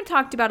 we've kind of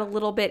talked about a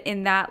little bit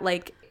in that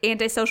like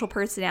antisocial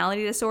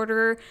personality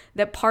disorder,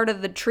 that part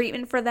of the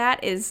treatment for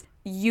that is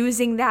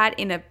using that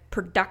in a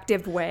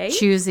productive way.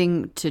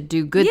 Choosing to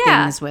do good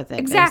things with it.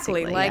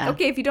 Exactly. Like,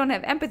 okay, if you don't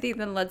have empathy,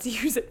 then let's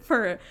use it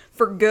for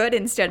good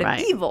instead of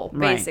evil,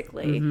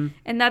 basically. Mm-hmm.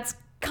 And that's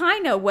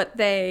kind of what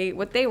they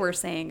were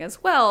saying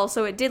as well.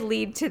 So it did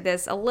lead to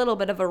this a little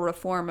bit of a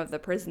reform of the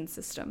prison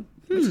system,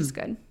 which is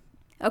good.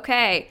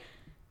 Okay,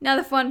 now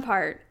the fun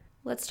part.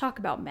 Let's talk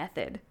about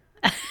method.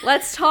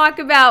 Let's talk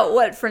about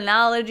what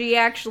phrenology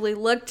actually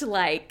looked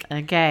like.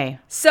 Okay.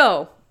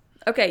 So,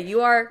 okay,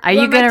 you are. Are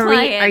you gonna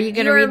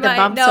read the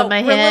bumps on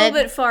my head? We're a little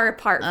bit far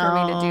apart for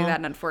me to do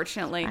that,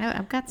 unfortunately.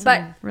 I've got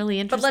some really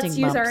interesting But let's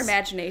use our bumps.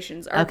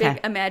 imaginations, our big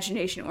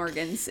imagination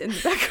organs in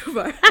the back of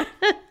our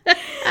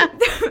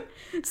head.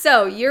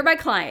 So you're my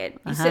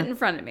client. You sit in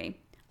front of me.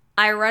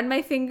 I run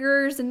my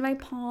fingers and my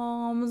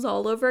palms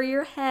all over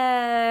your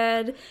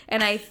head,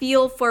 and I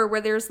feel for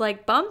where there's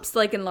like bumps,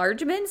 like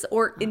enlargements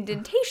or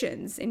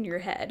indentations in your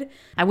head.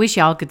 I wish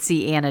y'all could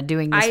see Anna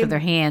doing this with her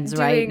hands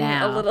right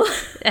now.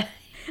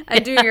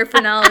 I'm doing your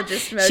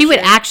phrenologist motion. She would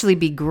actually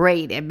be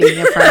great at being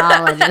a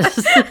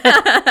phrenologist.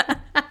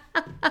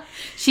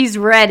 She's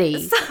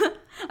ready.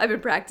 I've been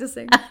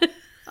practicing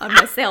on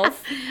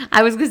myself.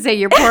 I was going to say,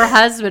 your poor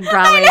husband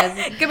probably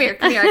has. Come here.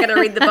 I got to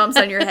read the bumps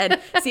on your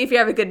head. See if you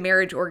have a good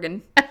marriage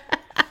organ.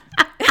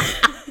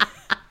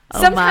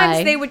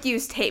 Sometimes they would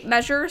use tape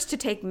measures to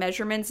take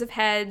measurements of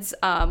heads,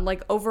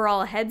 like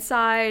overall head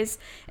size.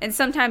 And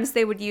sometimes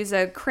they would use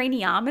a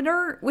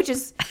craniometer, which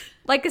is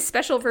like a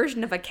special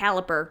version of a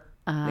caliper.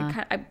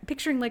 I'm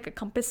picturing like a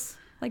compass,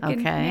 like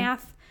in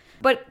math.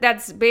 But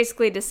that's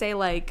basically to say,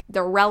 like,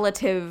 the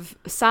relative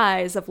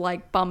size of,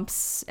 like,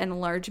 bumps and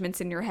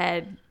enlargements in your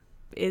head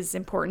is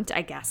important,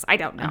 I guess. I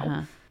don't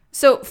know.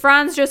 So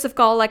Franz Joseph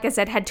Gall, like I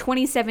said, had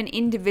 27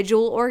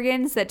 individual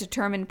organs that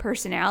determined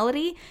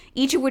personality,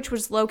 each of which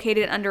was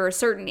located under a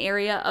certain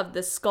area of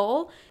the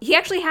skull. He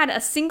actually had a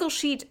single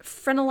sheet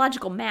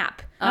phrenological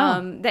map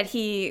that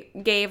he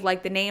gave,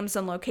 like, the names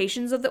and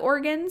locations of the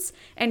organs,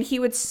 and he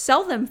would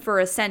sell them for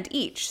a cent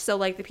each. So,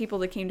 like, the people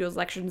that came to his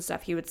lectures and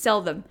stuff, he would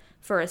sell them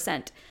for a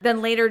cent. Then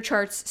later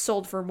charts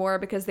sold for more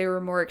because they were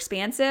more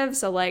expansive.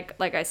 So like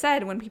I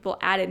said, when people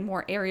added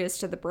more areas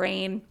to the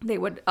brain, they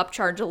would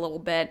upcharge a little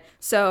bit.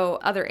 So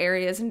other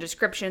areas and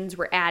descriptions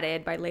were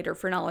added by later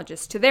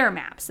phrenologists to their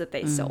maps that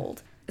they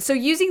sold. So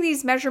using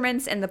these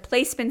measurements and the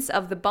placements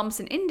of the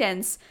bumps and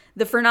indents,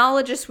 the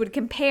phrenologists would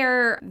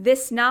compare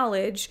this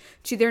knowledge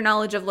to their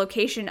knowledge of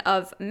location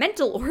of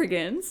mental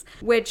organs,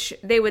 which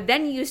they would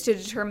then use to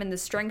determine the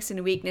strengths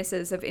and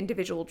weaknesses of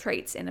individual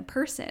traits in a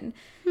person.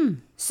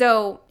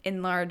 So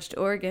enlarged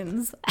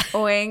organs,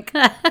 oink,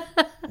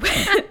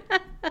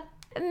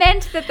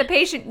 meant that the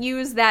patient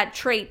used that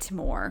trait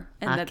more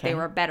and that they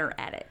were better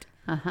at it.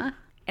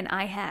 And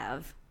I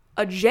have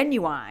a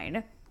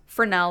genuine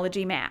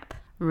phrenology map.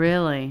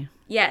 Really?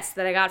 Yes,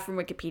 that I got from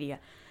Wikipedia.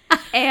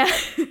 And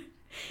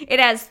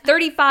it has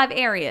 35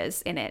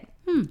 areas in it.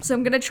 So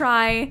I'm going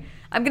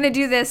to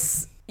do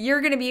this. You're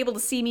going to be able to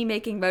see me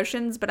making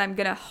motions, but I'm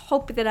going to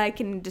hope that I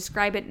can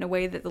describe it in a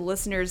way that the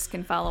listeners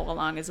can follow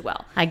along as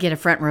well. I get a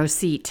front row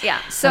seat. Yeah.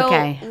 So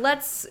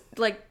let's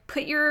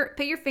put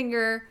your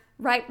finger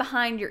right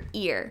behind your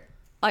ear,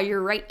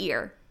 your right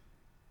ear.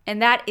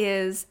 And that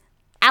is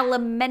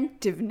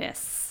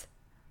alimentiveness.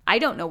 I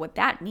don't know what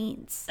that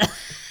means.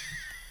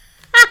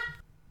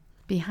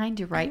 Behind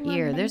your right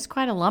ear. There's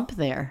quite a lump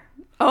there.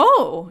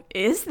 Oh,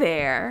 is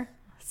there?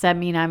 Does that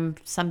mean I'm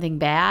something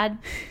bad?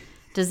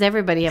 Does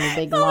everybody have a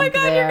big lump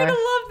there? Oh my God, you're going to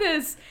love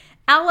this.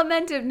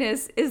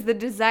 Alimentiveness is the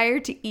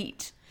desire to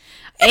eat.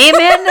 Amen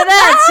to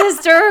that,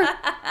 sister.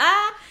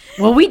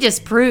 Well, we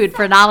just proved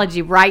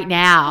phrenology right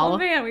now. Oh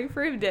man, we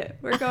proved it.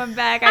 We're going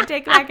back. I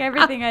take back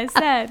everything I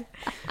said.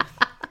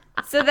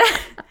 So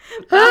that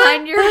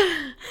behind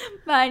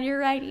your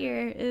right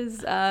ear is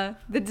the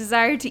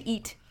desire to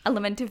eat.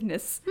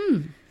 Alimentiveness.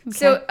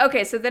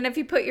 Okay. So then if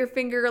you put your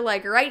finger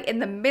like right in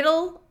the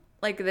middle,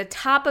 like the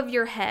top of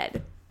your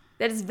head,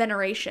 that is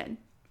veneration.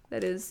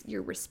 That is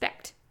your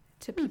respect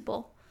to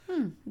people.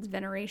 It's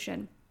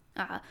veneration.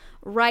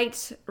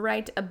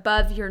 Right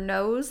above your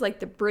nose, like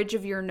the bridge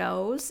of your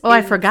nose. Oh,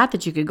 I forgot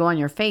that you could go on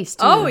your face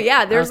too. Oh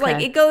yeah, there's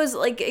it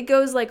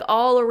goes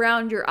all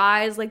around your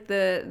eyes, like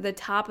the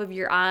top of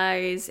your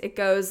eyes. It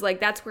goes like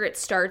that's where it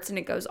starts, and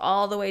it goes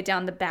all the way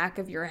down the back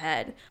of your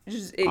head.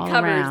 It all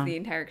covers around. The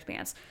entire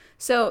expanse.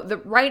 So the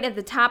right at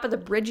the top of the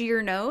bridge of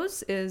your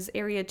nose is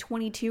area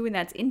 22, and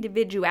that's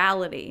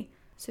individuality.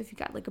 So if you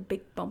got like a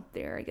big bump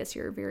there, I guess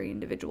you're very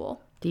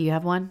individual. Do you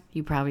have one?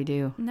 You probably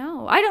do.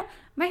 No, I don't.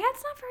 My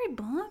head's not very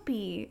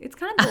bumpy. It's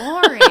kind of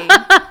boring.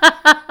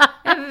 I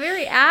have a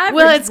very average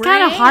Well, it's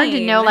kind of hard to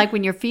brain. know, like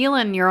when you're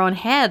feeling your own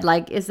head,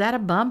 like, is that a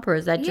bump or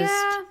is that just...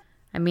 Yeah.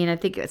 I mean, I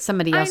think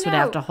somebody else would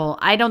have to hold...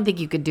 I don't think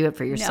you could do it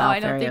for yourself No, I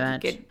don't very think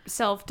much. you could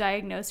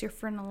self-diagnose your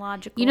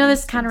phrenological You know, this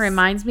instance. kind of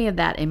reminds me of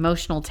that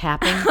emotional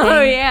tapping thing.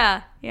 Oh,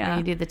 yeah. Where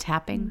you do the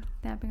tapping.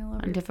 Tapping all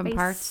over on different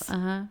your face.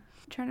 parts.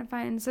 Trying to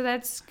find... So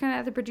that's kind of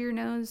at the bridge of your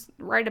nose.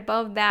 Right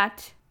above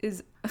that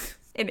is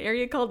an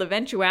area called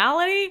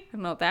eventuality. I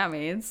don't know what that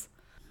means.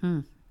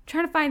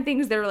 Trying to find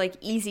things that are like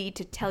easy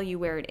to tell you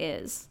where it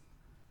is.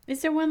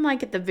 Is there one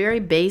like at the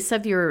very base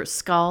of your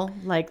skull,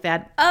 like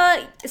that?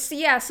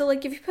 So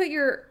like if you put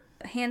your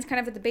hands kind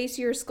of at the base of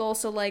your skull,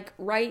 so like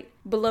right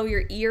below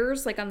your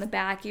ears, like on the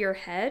back of your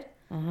head,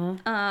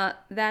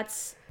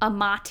 that's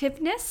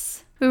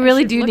amativeness. We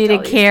really do need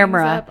a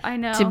camera I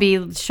know. to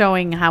be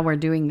showing how we're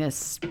doing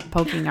this,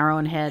 poking our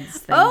own heads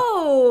thing.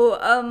 Oh,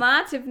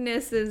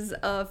 amativeness is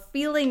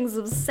feelings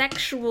of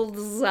sexual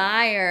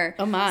desire.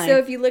 Oh my! So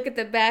if you look at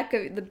the back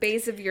of the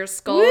base of your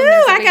skull, woo!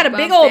 I got a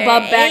big old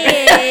bump back.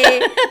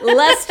 Hey,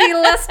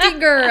 lusty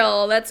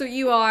girl. That's what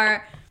you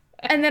are.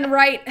 And then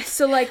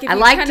so like if I you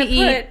like kind to of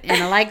eat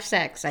and I like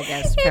sex, I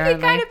guess. If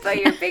you kind of put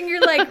your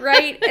finger like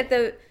right at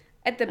the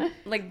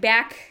like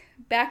back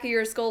of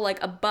your skull,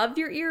 like above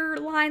your ear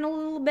line a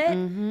little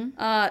bit,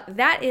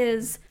 that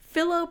is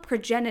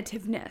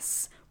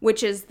philoprogenitiveness,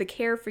 which is the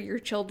care for your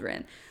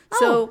children.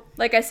 So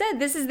like I said,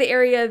 this is the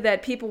area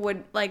that people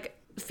would like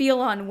feel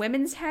on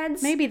women's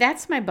heads. Maybe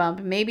that's my bump.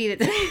 Maybe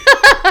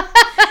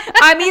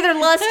I'm either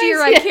lusty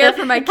or I care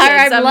for my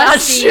kids. I'm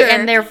lusty, not sure.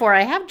 and therefore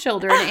I have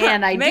children,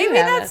 and I Maybe do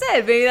have that's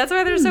it. Maybe that's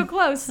why they're so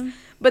close.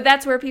 But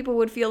that's where people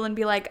would feel and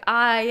be like,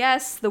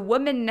 yes, the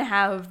women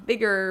have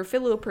bigger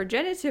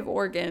philoprogenitive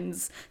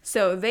organs,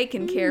 so they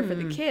can care for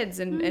the kids,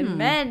 and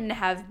men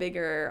have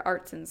bigger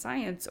arts and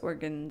science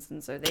organs,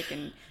 and so they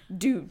can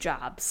do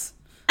jobs.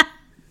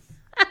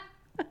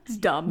 It's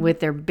dumb. with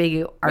their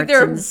big arts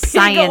their and big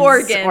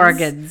science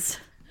organs.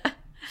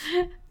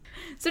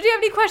 So do you have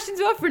any questions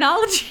about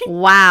phrenology?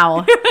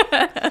 Wow.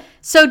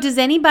 So does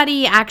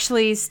anybody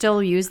actually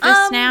still use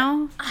this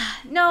now?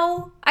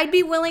 No, I'd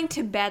be willing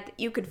to bet that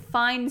you could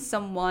find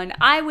someone.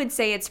 I would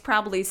say it's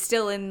probably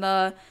still in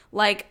the,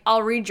 like,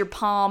 I'll read your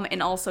palm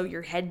and also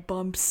your head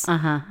bumps,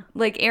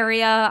 like,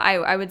 area.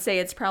 I would say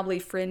it's probably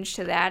fringe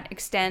to that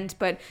extent,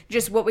 but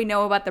just what we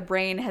know about the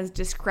brain has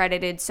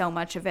discredited so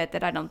much of it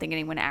that I don't think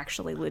anyone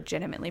actually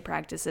legitimately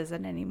practices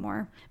it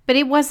anymore. But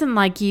it wasn't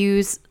like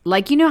you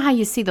know how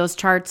you see those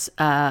charts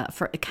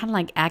for kind of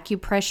like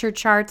acupressure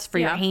charts for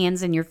your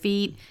hands and your feet?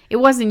 It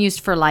wasn't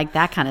used for like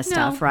that kind of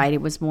stuff, right?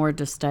 It was more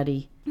to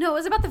study. No, it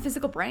was about the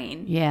physical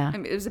brain. Yeah. I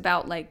mean, it was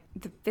about, like,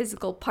 the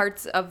physical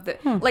parts of the...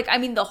 Like, I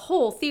mean, the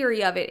whole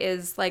theory of it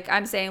is, like,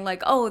 I'm saying,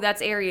 like, oh,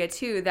 that's area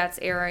 2, that's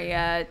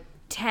area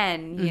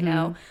 10, you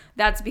know?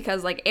 That's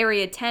because, like,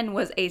 area 10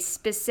 was a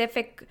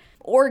specific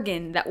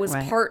organ that was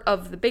part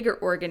of the bigger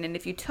organ, and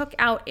if you took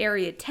out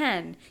area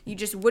 10, you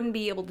just wouldn't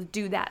be able to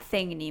do that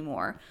thing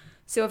anymore.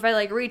 So if I,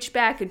 like, reached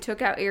back and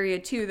took out area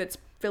 2, that's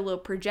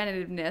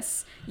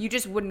philoprogenitiveness, you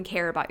just wouldn't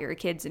care about your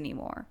kids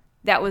anymore.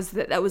 That was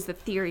the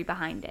theory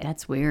behind it.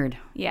 That's weird.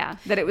 Yeah,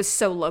 that it was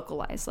so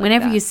localized. Like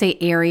Whenever that. you say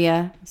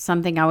area,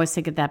 something, I always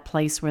think of that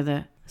place where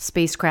the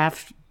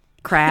spacecraft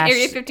crashed.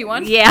 Area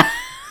 51? Yeah.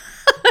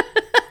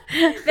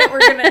 that we're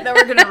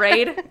gonna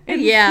raid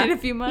in a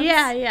few months.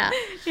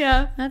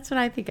 Yeah. That's what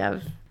I think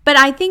of. But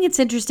I think it's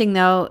interesting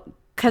though,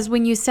 because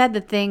when you said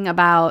the thing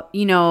about,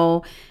 you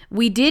know,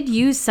 we did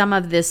use some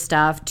of this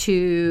stuff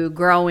to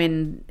grow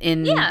in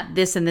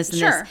this and this and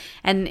this.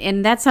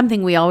 And that's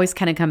something we always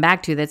kind of come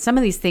back to, that some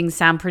of these things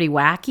sound pretty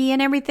wacky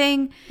and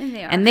everything. And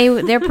they are.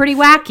 And they're pretty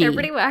wacky. They're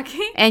pretty wacky.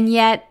 And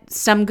yet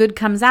some good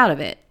comes out of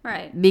it.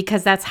 Right.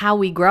 Because that's how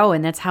we grow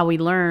and that's how we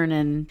learn.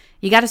 And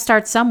you got to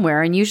start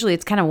somewhere. And usually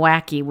it's kind of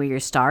wacky where you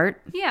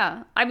start.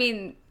 Yeah. I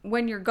mean,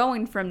 when you're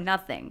going from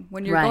nothing,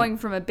 when you're going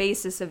from a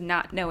basis of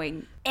not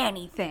knowing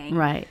anything.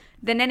 Right.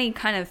 Then any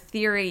kind of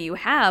theory you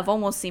have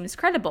almost seems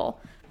credible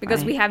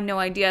because we have no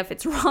idea if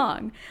it's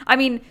wrong. I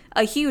mean,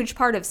 a huge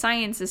part of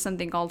science is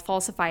something called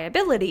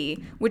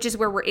falsifiability, which is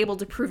where we're able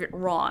to prove it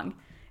wrong.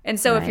 And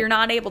so if you're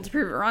not able to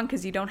prove it wrong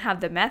because you don't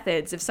have the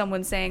methods, if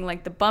someone's saying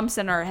like the bumps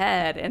in our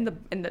head and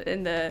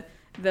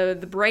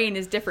the brain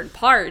is different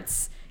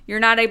parts, you're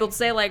not able to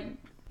say like,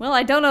 well,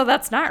 I don't know,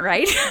 that's not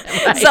right.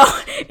 So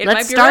it might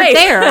be start right.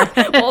 there.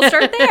 We'll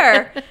start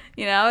there.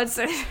 You know, it's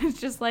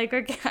just like,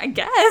 okay, I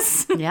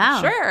guess.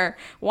 Yeah. Sure.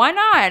 Why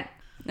not?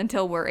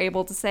 Until we're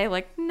able to say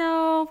like,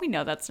 no, we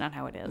know that's not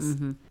how it is.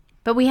 Mm-hmm.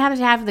 But we have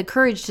to have the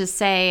courage to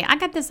say, I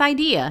got this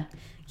idea.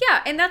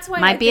 Yeah, and that's why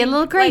Might be a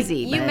little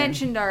crazy. Like, you but...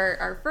 mentioned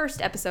our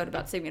first episode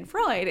about Sigmund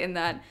Freud in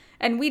that,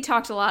 and we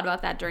talked a lot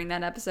about that during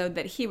that episode,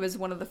 that he was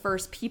one of the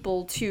first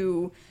people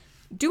to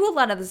do a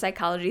lot of the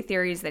psychology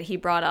theories that he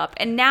brought up.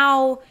 And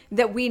now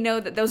that we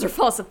know that those are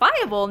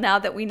falsifiable, now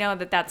that we know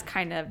that that's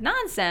kind of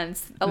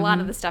nonsense, a lot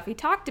of the stuff he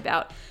talked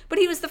about, but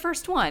he was the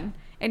first one.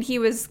 And he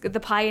was the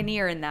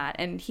pioneer in that.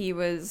 And he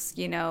was,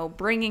 you know,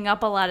 bringing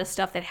up a lot of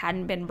stuff that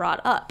hadn't been brought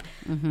up.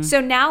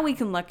 So now we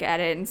can look at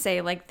it and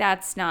say, like,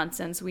 that's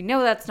nonsense. We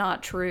know that's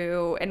not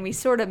true. And we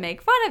sort of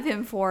make fun of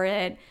him for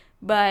it.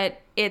 But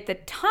at the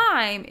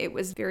time, it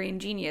was very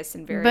ingenious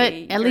and very But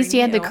at least he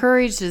had the new.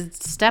 courage to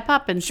step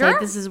up and say,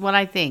 this is what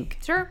I think.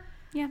 Sure.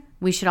 Yeah.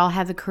 We should all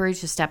have the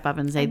courage to step up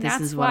and say, And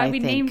this is what I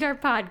think. That's why we named our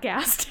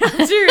podcast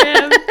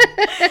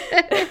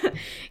after him.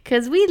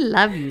 Because we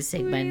love you, We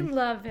Sigmund.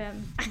 love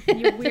him.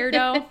 You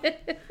weirdo.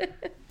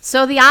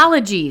 So the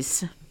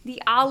ologies. The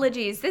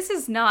ologies. This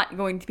is not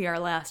going to be our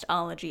last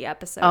ology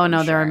episode. Oh,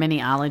 no, there are many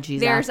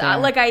ologies out there.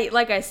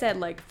 Like I said,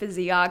 like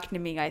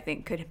physiognomy, I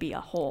think, could be a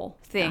whole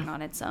thing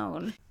on its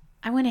own.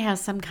 I want to have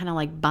some kind of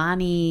like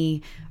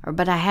Bonnie,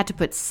 but I had to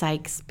put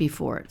Sykes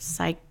before it.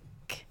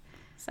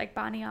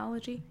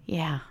 Psych-boniology?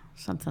 Yeah,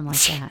 something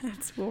like that.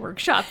 That's what we're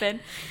workshopping.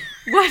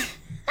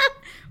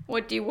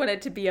 What do you want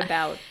it to be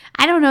about?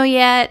 I don't know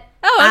yet.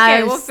 Oh,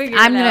 okay, we'll figure it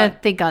out. I'm going to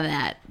think on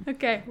that.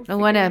 Okay.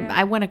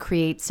 I want to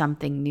create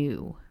something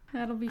new.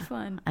 That'll be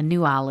fun. A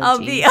new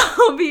ology.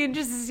 I'll be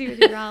interested to see what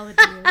your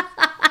ology is.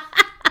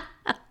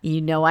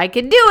 You know I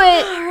can do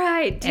it. All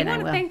right. Do you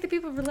want to thank the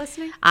people for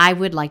listening? I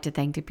would like to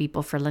thank the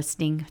people for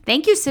listening.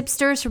 Thank you,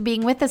 Sipsters, for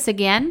being with us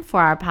again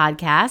for our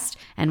podcast.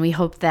 And we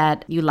hope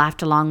that you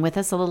laughed along with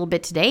us a little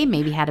bit today,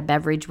 maybe had a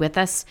beverage with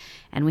us.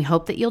 And we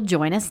hope that you'll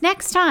join us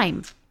next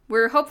time.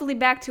 We're hopefully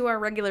back to our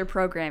regular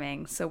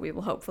programming, so we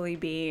will hopefully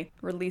be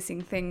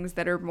releasing things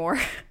that are more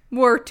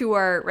to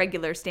our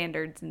regular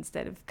standards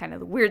instead of kind of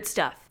the weird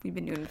stuff we've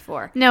been doing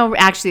before. No,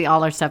 actually,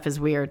 all our stuff is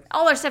weird.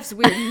 All our stuff's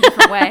weird in a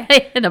different way.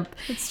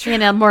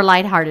 in a more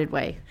lighthearted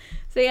way.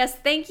 So yes,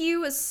 thank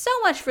you so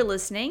much for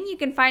listening. You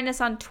can find us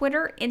on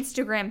Twitter,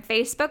 Instagram,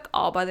 Facebook,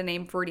 all by the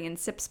name Freudian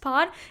Sips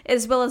Pod,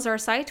 as well as our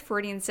site,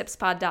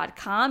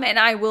 FreudianSipsPod.com. And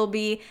I will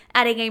be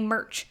adding a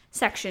merch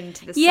section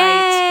to the site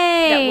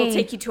that will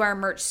take you to our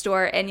merch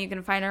store. And you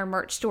can find our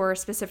merch store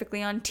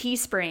specifically on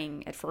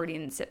Teespring at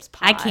Freudian Sips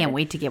Pod. I can't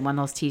wait to get one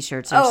of those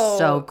t-shirts. They're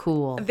so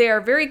cool. They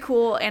are very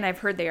cool, and I've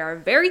heard they are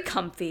very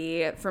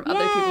comfy from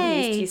other people who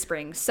use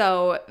Teespring.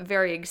 So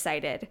very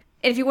excited.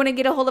 And if you want to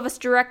get a hold of us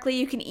directly,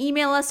 you can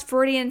email us,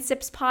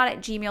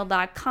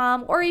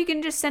 freudiansipspod@gmail.com, or you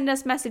can just send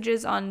us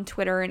messages on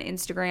Twitter and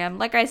Instagram.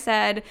 Like I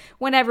said,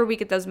 whenever we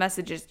get those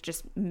messages, it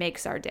just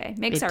makes our day,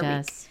 makes our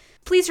week.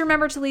 Please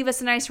remember to leave us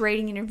a nice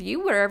rating and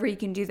review wherever you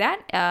can do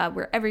that,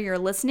 wherever you're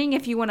listening.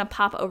 If you want to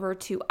pop over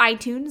to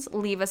iTunes,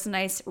 leave us a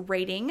nice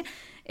rating.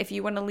 If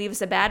you want to leave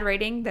us a bad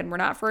rating, then we're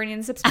not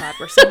Freudian Sips Pod.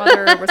 We're some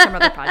other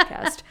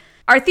podcast.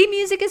 Our theme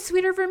music is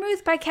Sweeter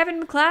Vermouth by Kevin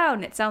MacLeod,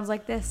 and it sounds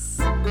like this.